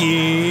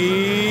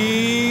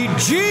Nicky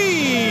G.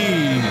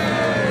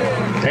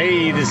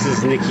 Hey, this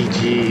is Nicky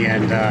G,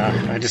 and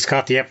I just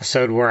caught the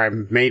episode where I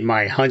made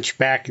my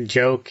hunchback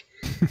joke.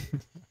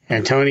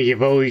 And Tony,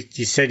 you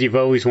said you've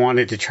always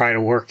wanted to try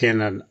to work in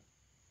an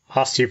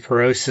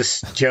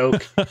osteoporosis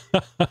joke.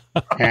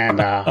 And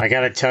I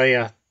got to tell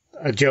you,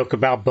 a joke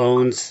about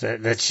bones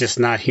that's just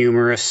not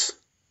humorous.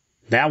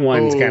 That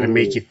one's got to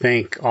make you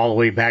think all the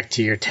way back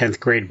to your 10th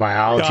grade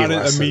biology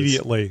lessons.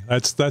 Immediately.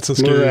 That's a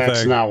scary thing.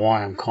 That's not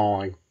why I'm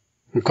calling.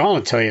 I'm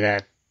calling to tell you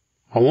that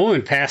a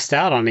woman passed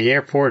out on the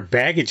airport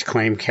baggage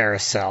claim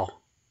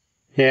carousel.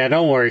 Yeah,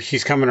 don't worry.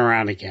 She's coming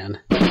around again.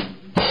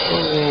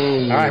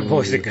 All right,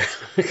 boys and girls.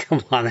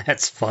 Come on,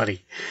 that's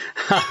funny.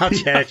 I'll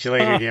chat at you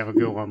later. You have a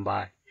good one.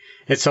 Bye.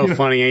 It's so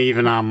funny,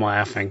 even I'm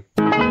laughing.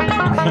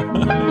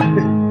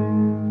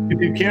 If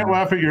you can't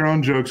laugh at your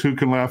own jokes, who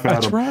can laugh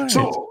at them? Right.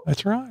 So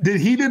that's right.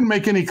 He didn't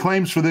make any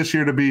claims for this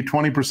year to be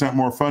 20%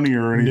 more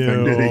funnier or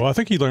anything, did he? I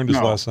think he learned his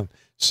lesson.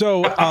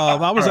 So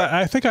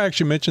I think I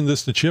actually mentioned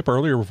this to Chip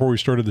earlier before we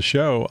started the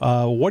show.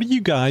 What do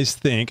you guys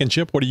think? And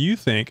Chip, what do you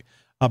think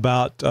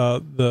about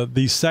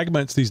these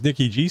segments, these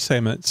Nicky G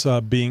segments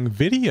being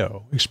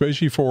video,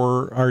 especially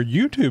for our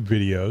YouTube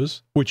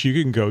videos, which you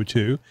can go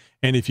to.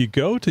 And if you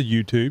go to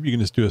YouTube, you can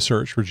just do a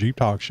search for Jeep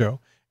Talk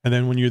Show. And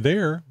then when you're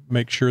there,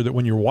 make sure that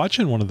when you're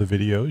watching one of the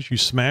videos, you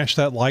smash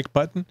that like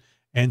button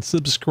and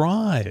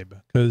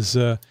subscribe, because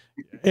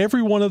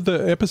every one of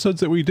the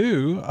episodes that we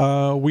do,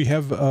 we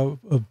have a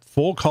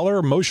full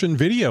color motion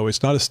video.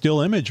 It's not a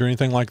still image or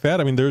anything like that.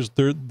 I mean,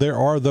 there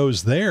are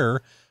those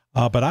there,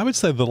 but I would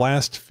say the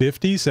last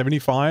 50,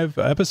 75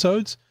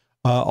 episodes,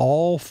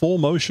 all full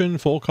motion,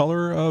 full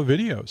color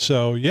video.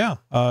 So yeah,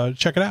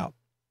 check it out.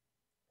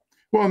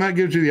 Well, and that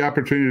gives you the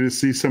opportunity to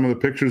see some of the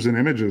pictures and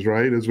images,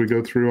 right, as we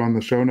go through on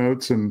the show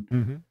notes. And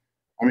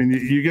I mean,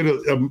 you get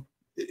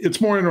it's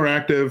more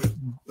interactive.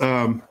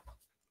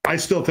 I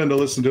still tend to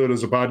listen to it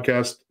as a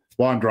podcast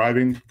while I'm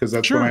driving, because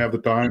that's when I have the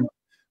time.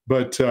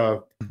 But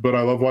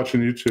I love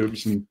watching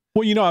YouTubes. And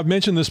well, I've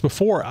mentioned this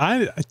before.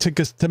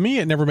 Because to me,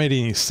 it never made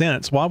any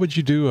sense. Why would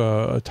you do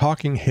a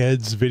talking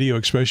heads video,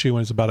 especially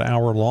when it's about an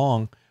hour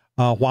long?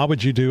 Why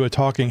would you do a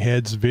talking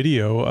heads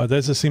video?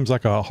 That just seems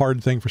like a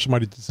hard thing for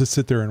somebody to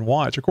sit there and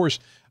watch. Of course,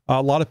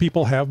 a lot of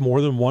people have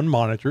more than one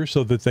monitor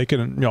so that they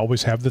can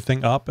always have the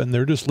thing up and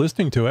they're just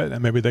listening to it,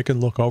 and maybe they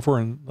can look over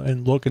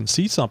and look and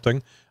see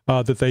something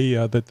that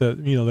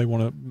they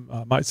want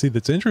to might see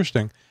that's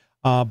interesting.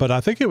 But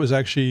I think it was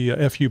actually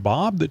F.U.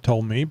 Bob that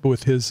told me,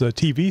 with his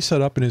TV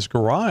set up in his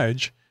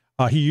garage,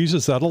 he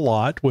uses that a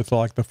lot with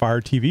like the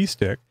Fire TV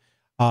stick.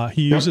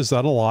 He uses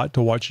that a lot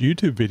to watch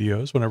YouTube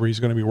videos whenever he's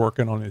going to be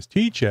working on his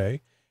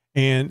TJ.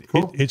 And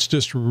it's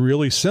just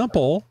really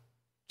simple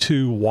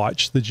to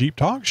watch the Jeep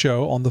Talk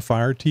Show on the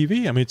Fire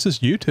TV. I mean, it's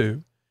just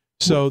YouTube.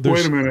 So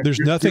there's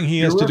nothing he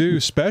has to do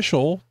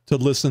special to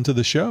listen to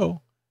the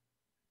show.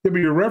 Yeah, but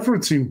you're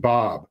referencing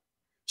Bob.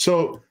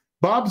 So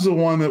Bob's the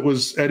one that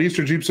was at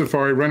Easter Jeep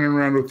Safari running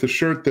around with the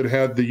shirt that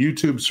had the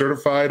YouTube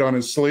certified on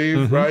his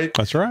sleeve, right?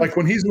 That's right. Like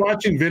when he's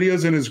watching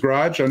videos in his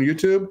garage on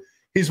YouTube,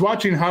 he's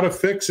watching how to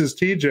fix his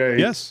TJ.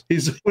 Yes.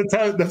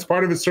 That's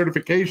part of his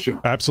certification.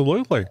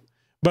 Absolutely.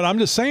 But I'm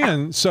just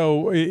saying,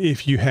 so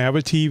if you have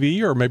a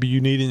TV or maybe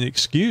you need an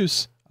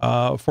excuse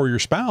for your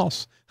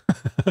spouse,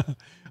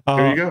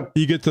 there you go.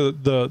 You get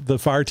the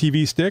Fire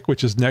TV stick,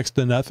 which is next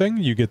to nothing.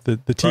 You get the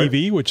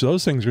TV, which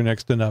those things are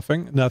next to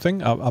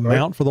nothing, a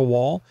mount for the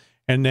wall.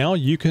 And now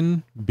you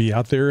can be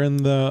out there in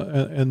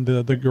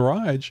the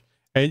garage.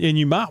 And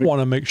you might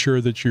want to make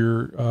sure that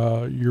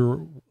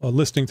you're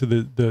listening to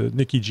the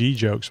Nikki G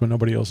jokes when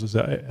nobody else is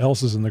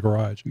in the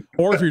garage,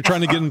 or if you're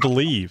trying to get them to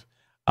leave.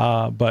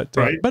 But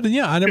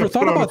yeah, I never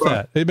thought about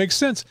that. It makes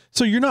sense.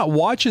 So you're not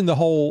watching a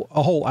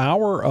whole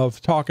hour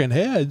of talking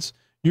heads.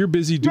 You're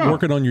busy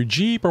working on your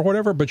Jeep or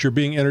whatever, but you're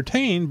being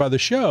entertained by the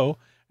show.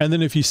 And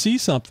then if you see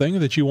something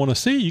that you want to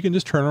see, you can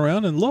just turn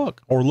around and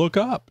look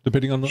up,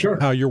 depending on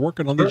how you're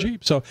working on the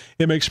Jeep. So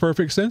it makes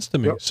perfect sense to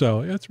me. Yep.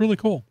 So it's really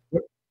cool.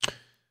 Yep.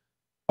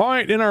 All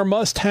right, in our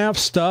must-have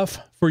stuff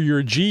for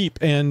your Jeep,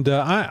 and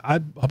I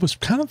was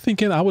kind of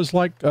thinking I was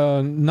like I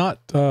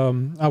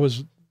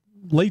was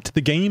late to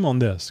the game on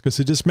this because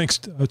it just makes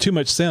too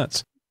much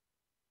sense.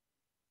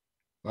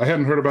 I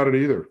hadn't heard about it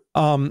either.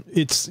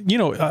 It's,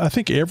 I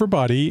think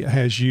everybody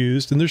has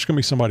used, and there's going to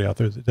be somebody out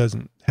there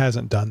that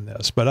hasn't done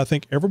this, but I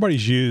think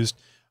everybody's used,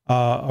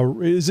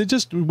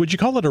 would you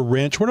call it a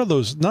wrench? What are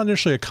those? Not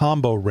necessarily a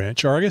combo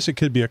wrench, or I guess it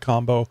could be a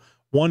combo.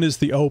 One is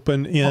the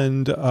open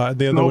end, the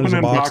other one is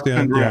a boxed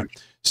end. Yeah.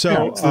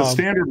 So it's the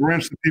standard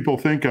wrench that people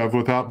think of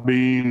without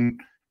being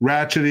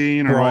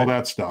ratcheting or all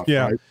that stuff.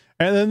 Yeah. Right?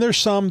 And then there's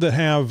some that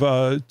have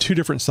two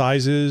different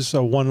sizes,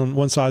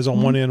 one size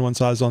on one end, one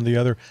size on the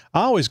other.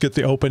 I always get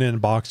the open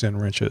end, boxed end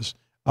wrenches.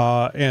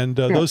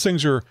 Those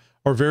things are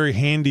very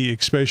handy,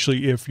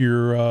 especially if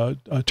you're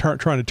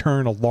trying to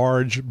turn a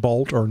large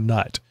bolt or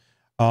nut.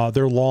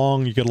 They're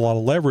long, you get a lot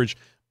of leverage,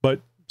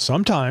 but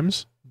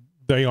sometimes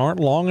they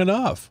aren't long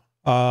enough,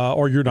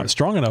 or you're not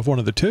strong enough, one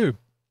of the two.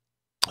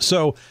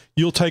 So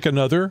you'll take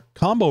another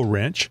combo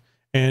wrench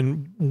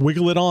and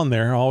wiggle it on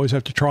there. I always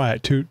have to try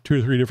it two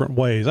or three different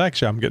ways.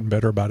 Actually, I'm getting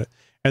better about it.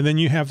 And then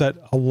you have a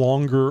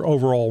longer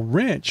overall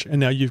wrench,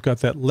 and now you've got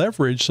that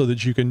leverage so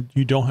that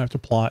you don't have to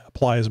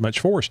apply as much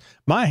force.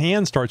 My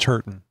hand starts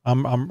hurting.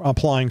 I'm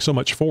applying so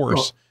much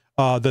force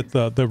that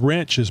the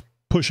wrench is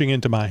pushing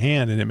into my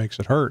hand, and it makes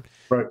it hurt.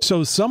 Right.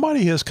 So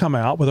somebody has come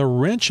out with a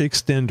wrench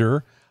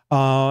extender,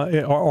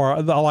 or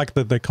I like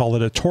that they call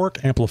it a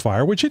torque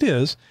amplifier, which it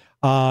is.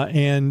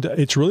 And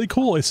it's really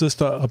cool. It's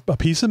just a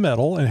piece of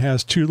metal, and it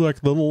has two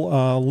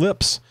little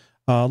lips,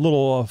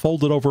 little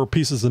folded over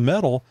pieces of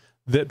metal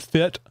that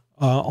fit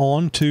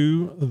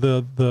onto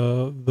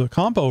the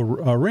combo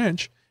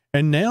wrench.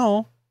 And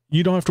now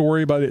you don't have to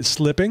worry about it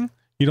slipping.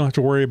 You don't have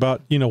to worry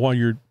about, while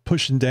you're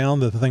pushing down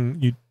the thing,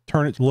 you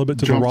turn it a little bit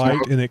to the right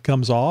and it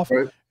comes off.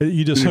 Right.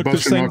 You just hook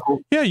this thing.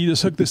 Yeah, you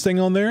just hook this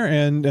thing on there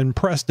and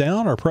press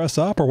down or press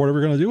up or whatever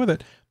you're going to do with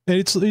it. And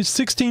it's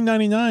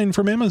 $16.99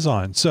 from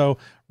Amazon. So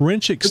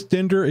wrench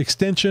extender,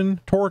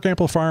 extension, torque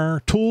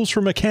amplifier, tools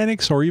for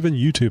mechanics, or even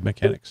YouTube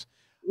mechanics.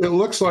 It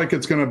looks like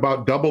it's going to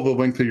about double the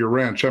length of your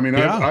wrench. I mean,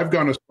 I've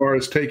gone as far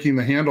as taking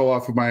the handle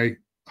off of my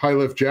high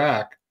lift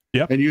jack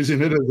and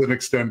using it as an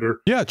extender.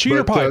 Yeah,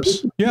 cheater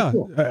pipes.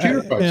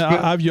 Cheater pipes.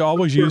 I've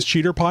always used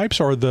cheater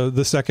pipes or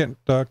the second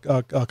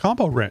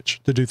combo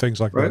wrench to do things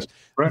like this.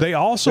 Right. They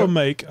also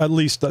make, at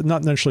least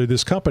not necessarily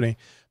this company,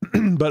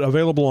 but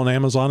available on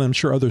Amazon, I'm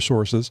sure other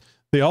sources.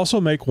 They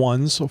also make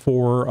ones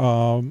for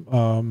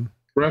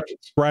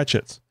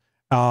ratchets.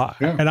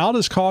 And I'll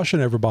just caution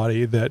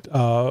everybody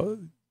that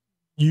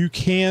you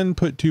can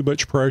put too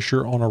much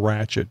pressure on a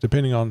ratchet,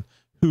 depending on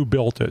who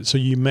built it. So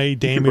you may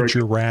damage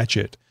your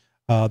ratchet,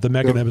 the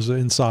mechanism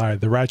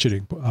inside, the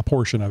ratcheting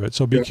portion of it.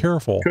 So be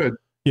careful. Good.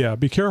 Yeah,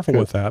 be careful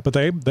with that. But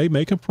they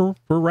make them for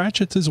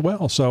ratchets as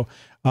well. So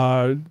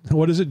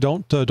what is it?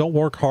 Don't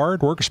work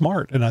hard, work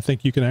smart. And I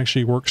think you can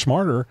actually work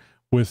smarter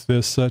with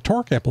this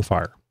torque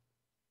amplifier.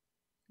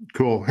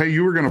 Cool. Hey,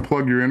 you were going to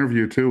plug your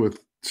interview too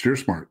with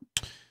SteerSmart.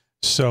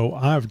 So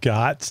I've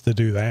got to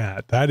do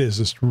that. That is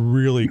just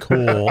really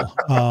cool.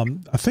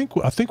 I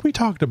think we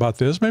talked about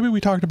this. Maybe we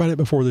talked about it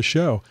before the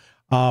show.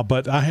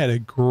 But I had a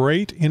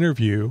great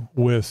interview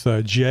with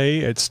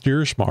Jay at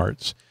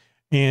SteerSmarts.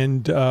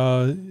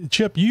 And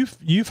Chip,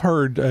 you've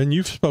heard and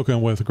you've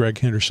spoken with Greg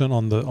Henderson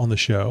on the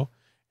show,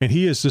 and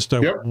he is just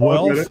a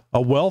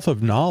wealth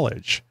of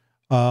knowledge.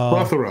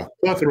 Plethora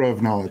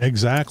of knowledge.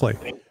 Exactly.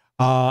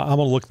 I'm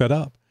going to look that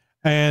up.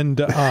 And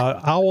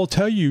I will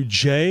tell you,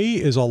 Jay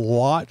is a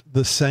lot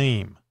the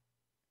same.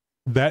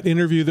 That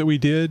interview that we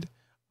did,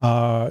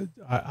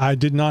 I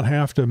did not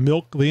have to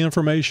milk the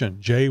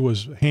information. Jay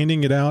was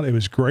handing it out. It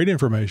was great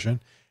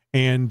information.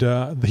 And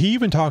he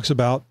even talks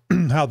about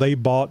how they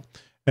bought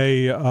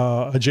a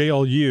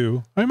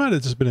JLU. I might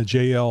have just been a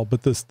JL,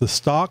 but the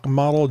stock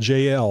model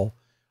JL,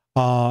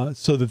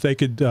 so that they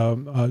could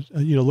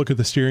look at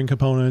the steering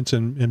components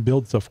and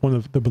build stuff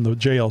when the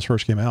JLs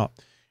first came out.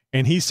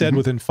 And he said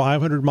within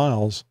 500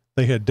 miles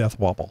they had death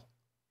wobble.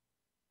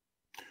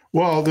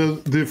 Well,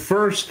 the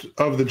first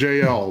of the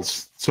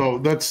JLs. So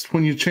that's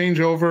when you change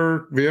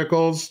over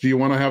vehicles. Do you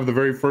want to have the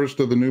very first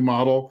of the new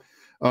model?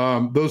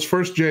 Those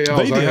first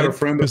JLs, I had a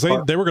friend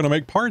that they were going to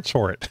make parts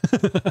for it.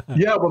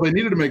 Yeah, well, they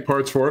needed to make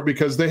parts for it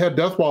because they had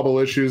death wobble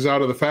issues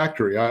out of the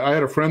factory. I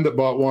had a friend that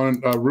bought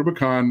one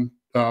Rubicon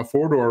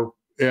 4-door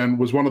and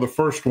was one of the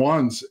first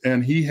ones,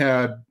 and he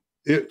had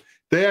it.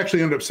 They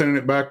actually ended up sending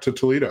it back to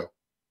Toledo,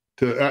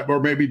 or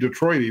maybe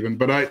Detroit even.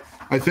 But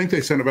I think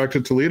they sent it back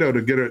to Toledo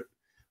to get it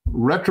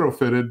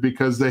retrofitted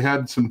because they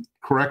had some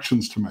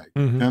corrections to make,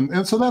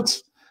 and so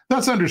that's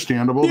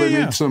understandable.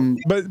 They need some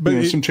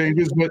some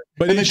changes,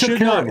 but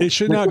it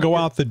should not go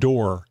out the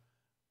door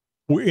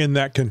in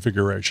that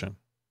configuration.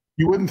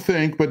 You wouldn't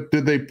think, but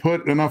did they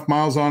put enough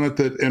miles on it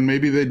and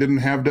maybe they didn't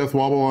have death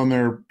wobble on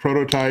their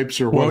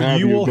prototypes or what have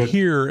you? Well, you will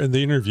hear in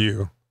the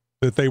interview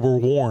that they were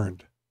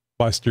warned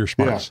by Steer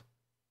Smarts.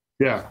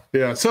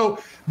 Yeah. So,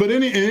 but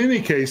in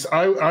any case,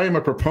 I am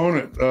a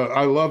proponent.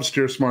 I love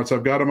Steer Smarts.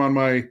 I've got them on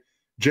my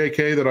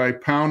JK that I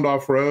pound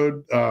off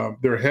road.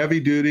 They're heavy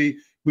duty.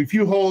 If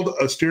you hold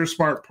a Steer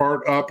Smart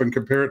part up and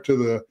compare it to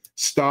the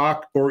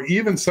stock or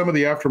even some of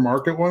the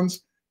aftermarket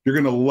ones, you're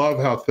going to love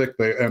how thick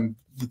and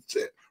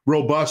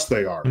robust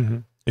they are.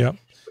 Yeah.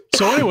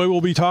 So anyway,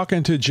 we'll be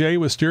talking to Jay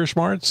with Steer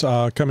Smarts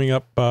coming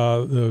up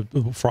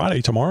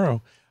Friday,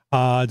 tomorrow.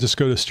 Just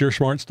go to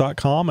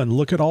steersmarts.com and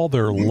look at all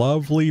their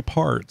lovely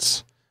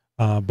parts.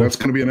 That's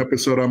going to be an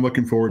episode I'm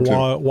looking forward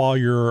to while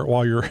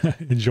you're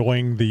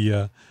enjoying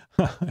the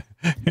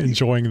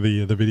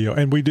the video.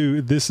 And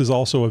this is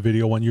also a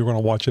video one. You're going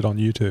to watch it on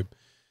YouTube.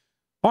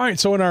 All right.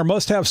 So in our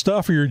must-have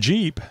stuff for your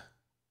Jeep,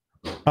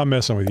 I'm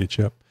messing with you,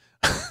 Chip.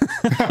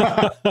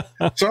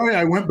 Sorry,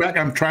 I went back.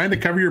 I'm trying to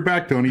cover your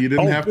back, Tony. You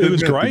didn't have to. It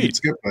was great.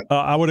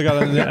 I would have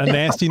got a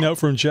nasty note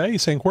from Jay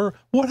saying,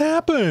 what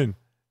happened?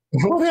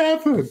 What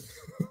happened?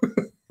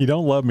 You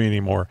don't love me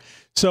anymore.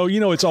 So,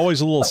 it's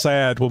always a little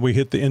sad when we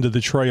hit the end of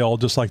the trail,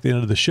 just like the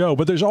end of the show,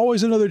 but there's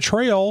always another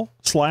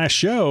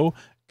trail/show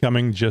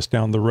coming just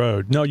down the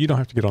road. No, you don't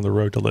have to get on the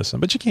road to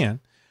listen, but you can.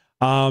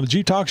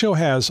 Jeep Talk Show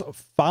has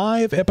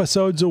 5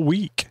 episodes a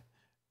week,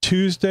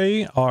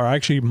 Tuesday, or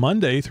actually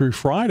Monday through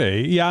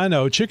Friday. Yeah, I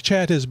know Chick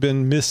Chat has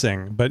been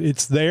missing, but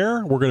it's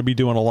there. We're going to be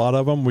doing a lot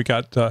of them. We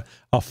got a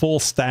full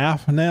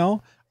staff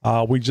now.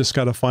 We just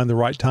got to find the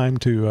right time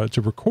to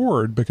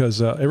record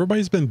because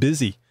everybody's been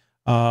busy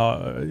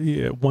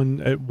at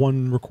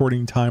one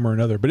recording time or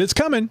another, but it's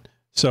coming.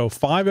 So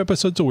 5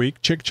 episodes a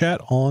week, Chick Chat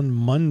on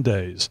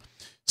Mondays.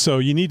 So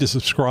you need to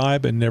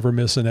subscribe and never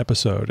miss an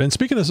episode. And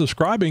speaking of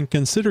subscribing,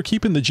 consider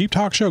keeping the Jeep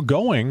Talk Show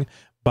going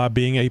by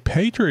being a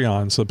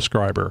Patreon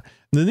subscriber.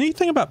 The neat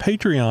thing about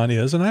Patreon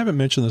is, and I haven't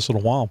mentioned this in a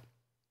while,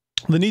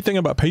 the neat thing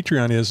about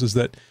Patreon is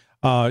that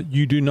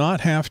you do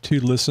not have to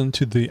listen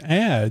to the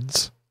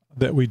ads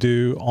that we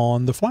do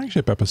on the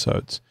flagship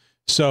episodes.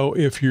 So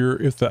if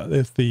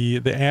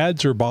the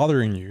ads are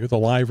bothering you, the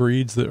live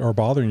reads that are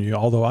bothering you,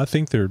 although I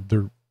think they're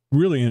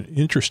really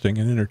interesting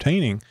and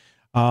entertaining,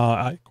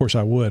 of course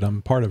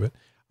I'm part of it.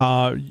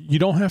 You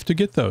don't have to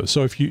get those.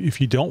 So if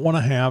you don't want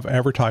to have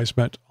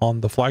advertisement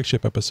on the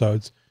flagship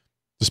episodes,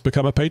 just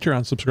become a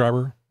Patreon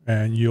subscriber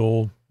and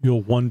you'll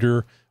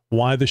wonder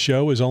why the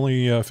show is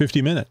only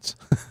 50 minutes.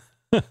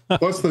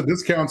 Plus the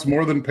discounts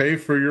more than pay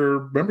for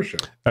your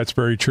membership. That's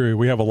very true.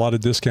 We have a lot of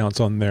discounts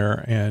on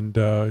there, and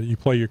you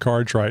play your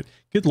cards right.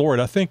 Good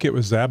Lord, I think it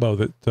was Zabo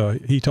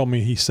that he told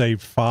me he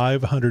saved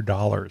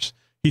 $500.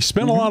 He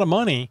spent a lot of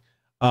money,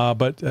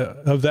 but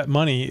of that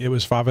money, it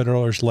was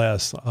 $500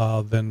 less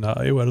than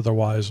it would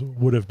otherwise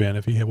would have been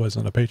if he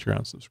wasn't a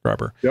Patreon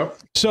subscriber. Yep.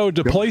 So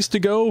the place to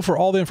go for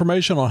all the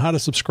information on how to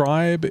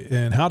subscribe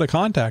and how to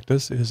contact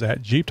us is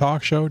at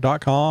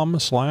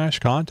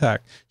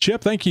jeeptalkshow.com/contact.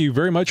 Chip, thank you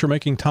very much for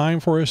making time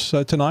for us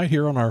tonight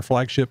here on our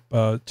flagship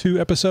 2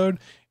 episode.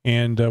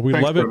 And we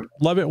love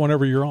it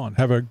whenever you're on.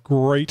 Have a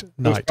great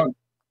night.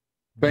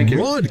 Thank you.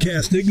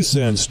 Broadcasting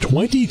since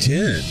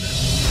 2010.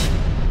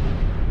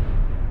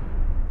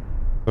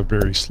 A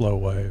very slow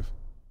wave.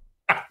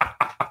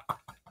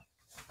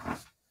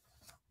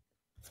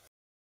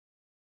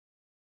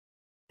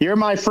 You're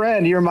my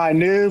friend. You're my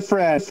new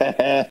friend.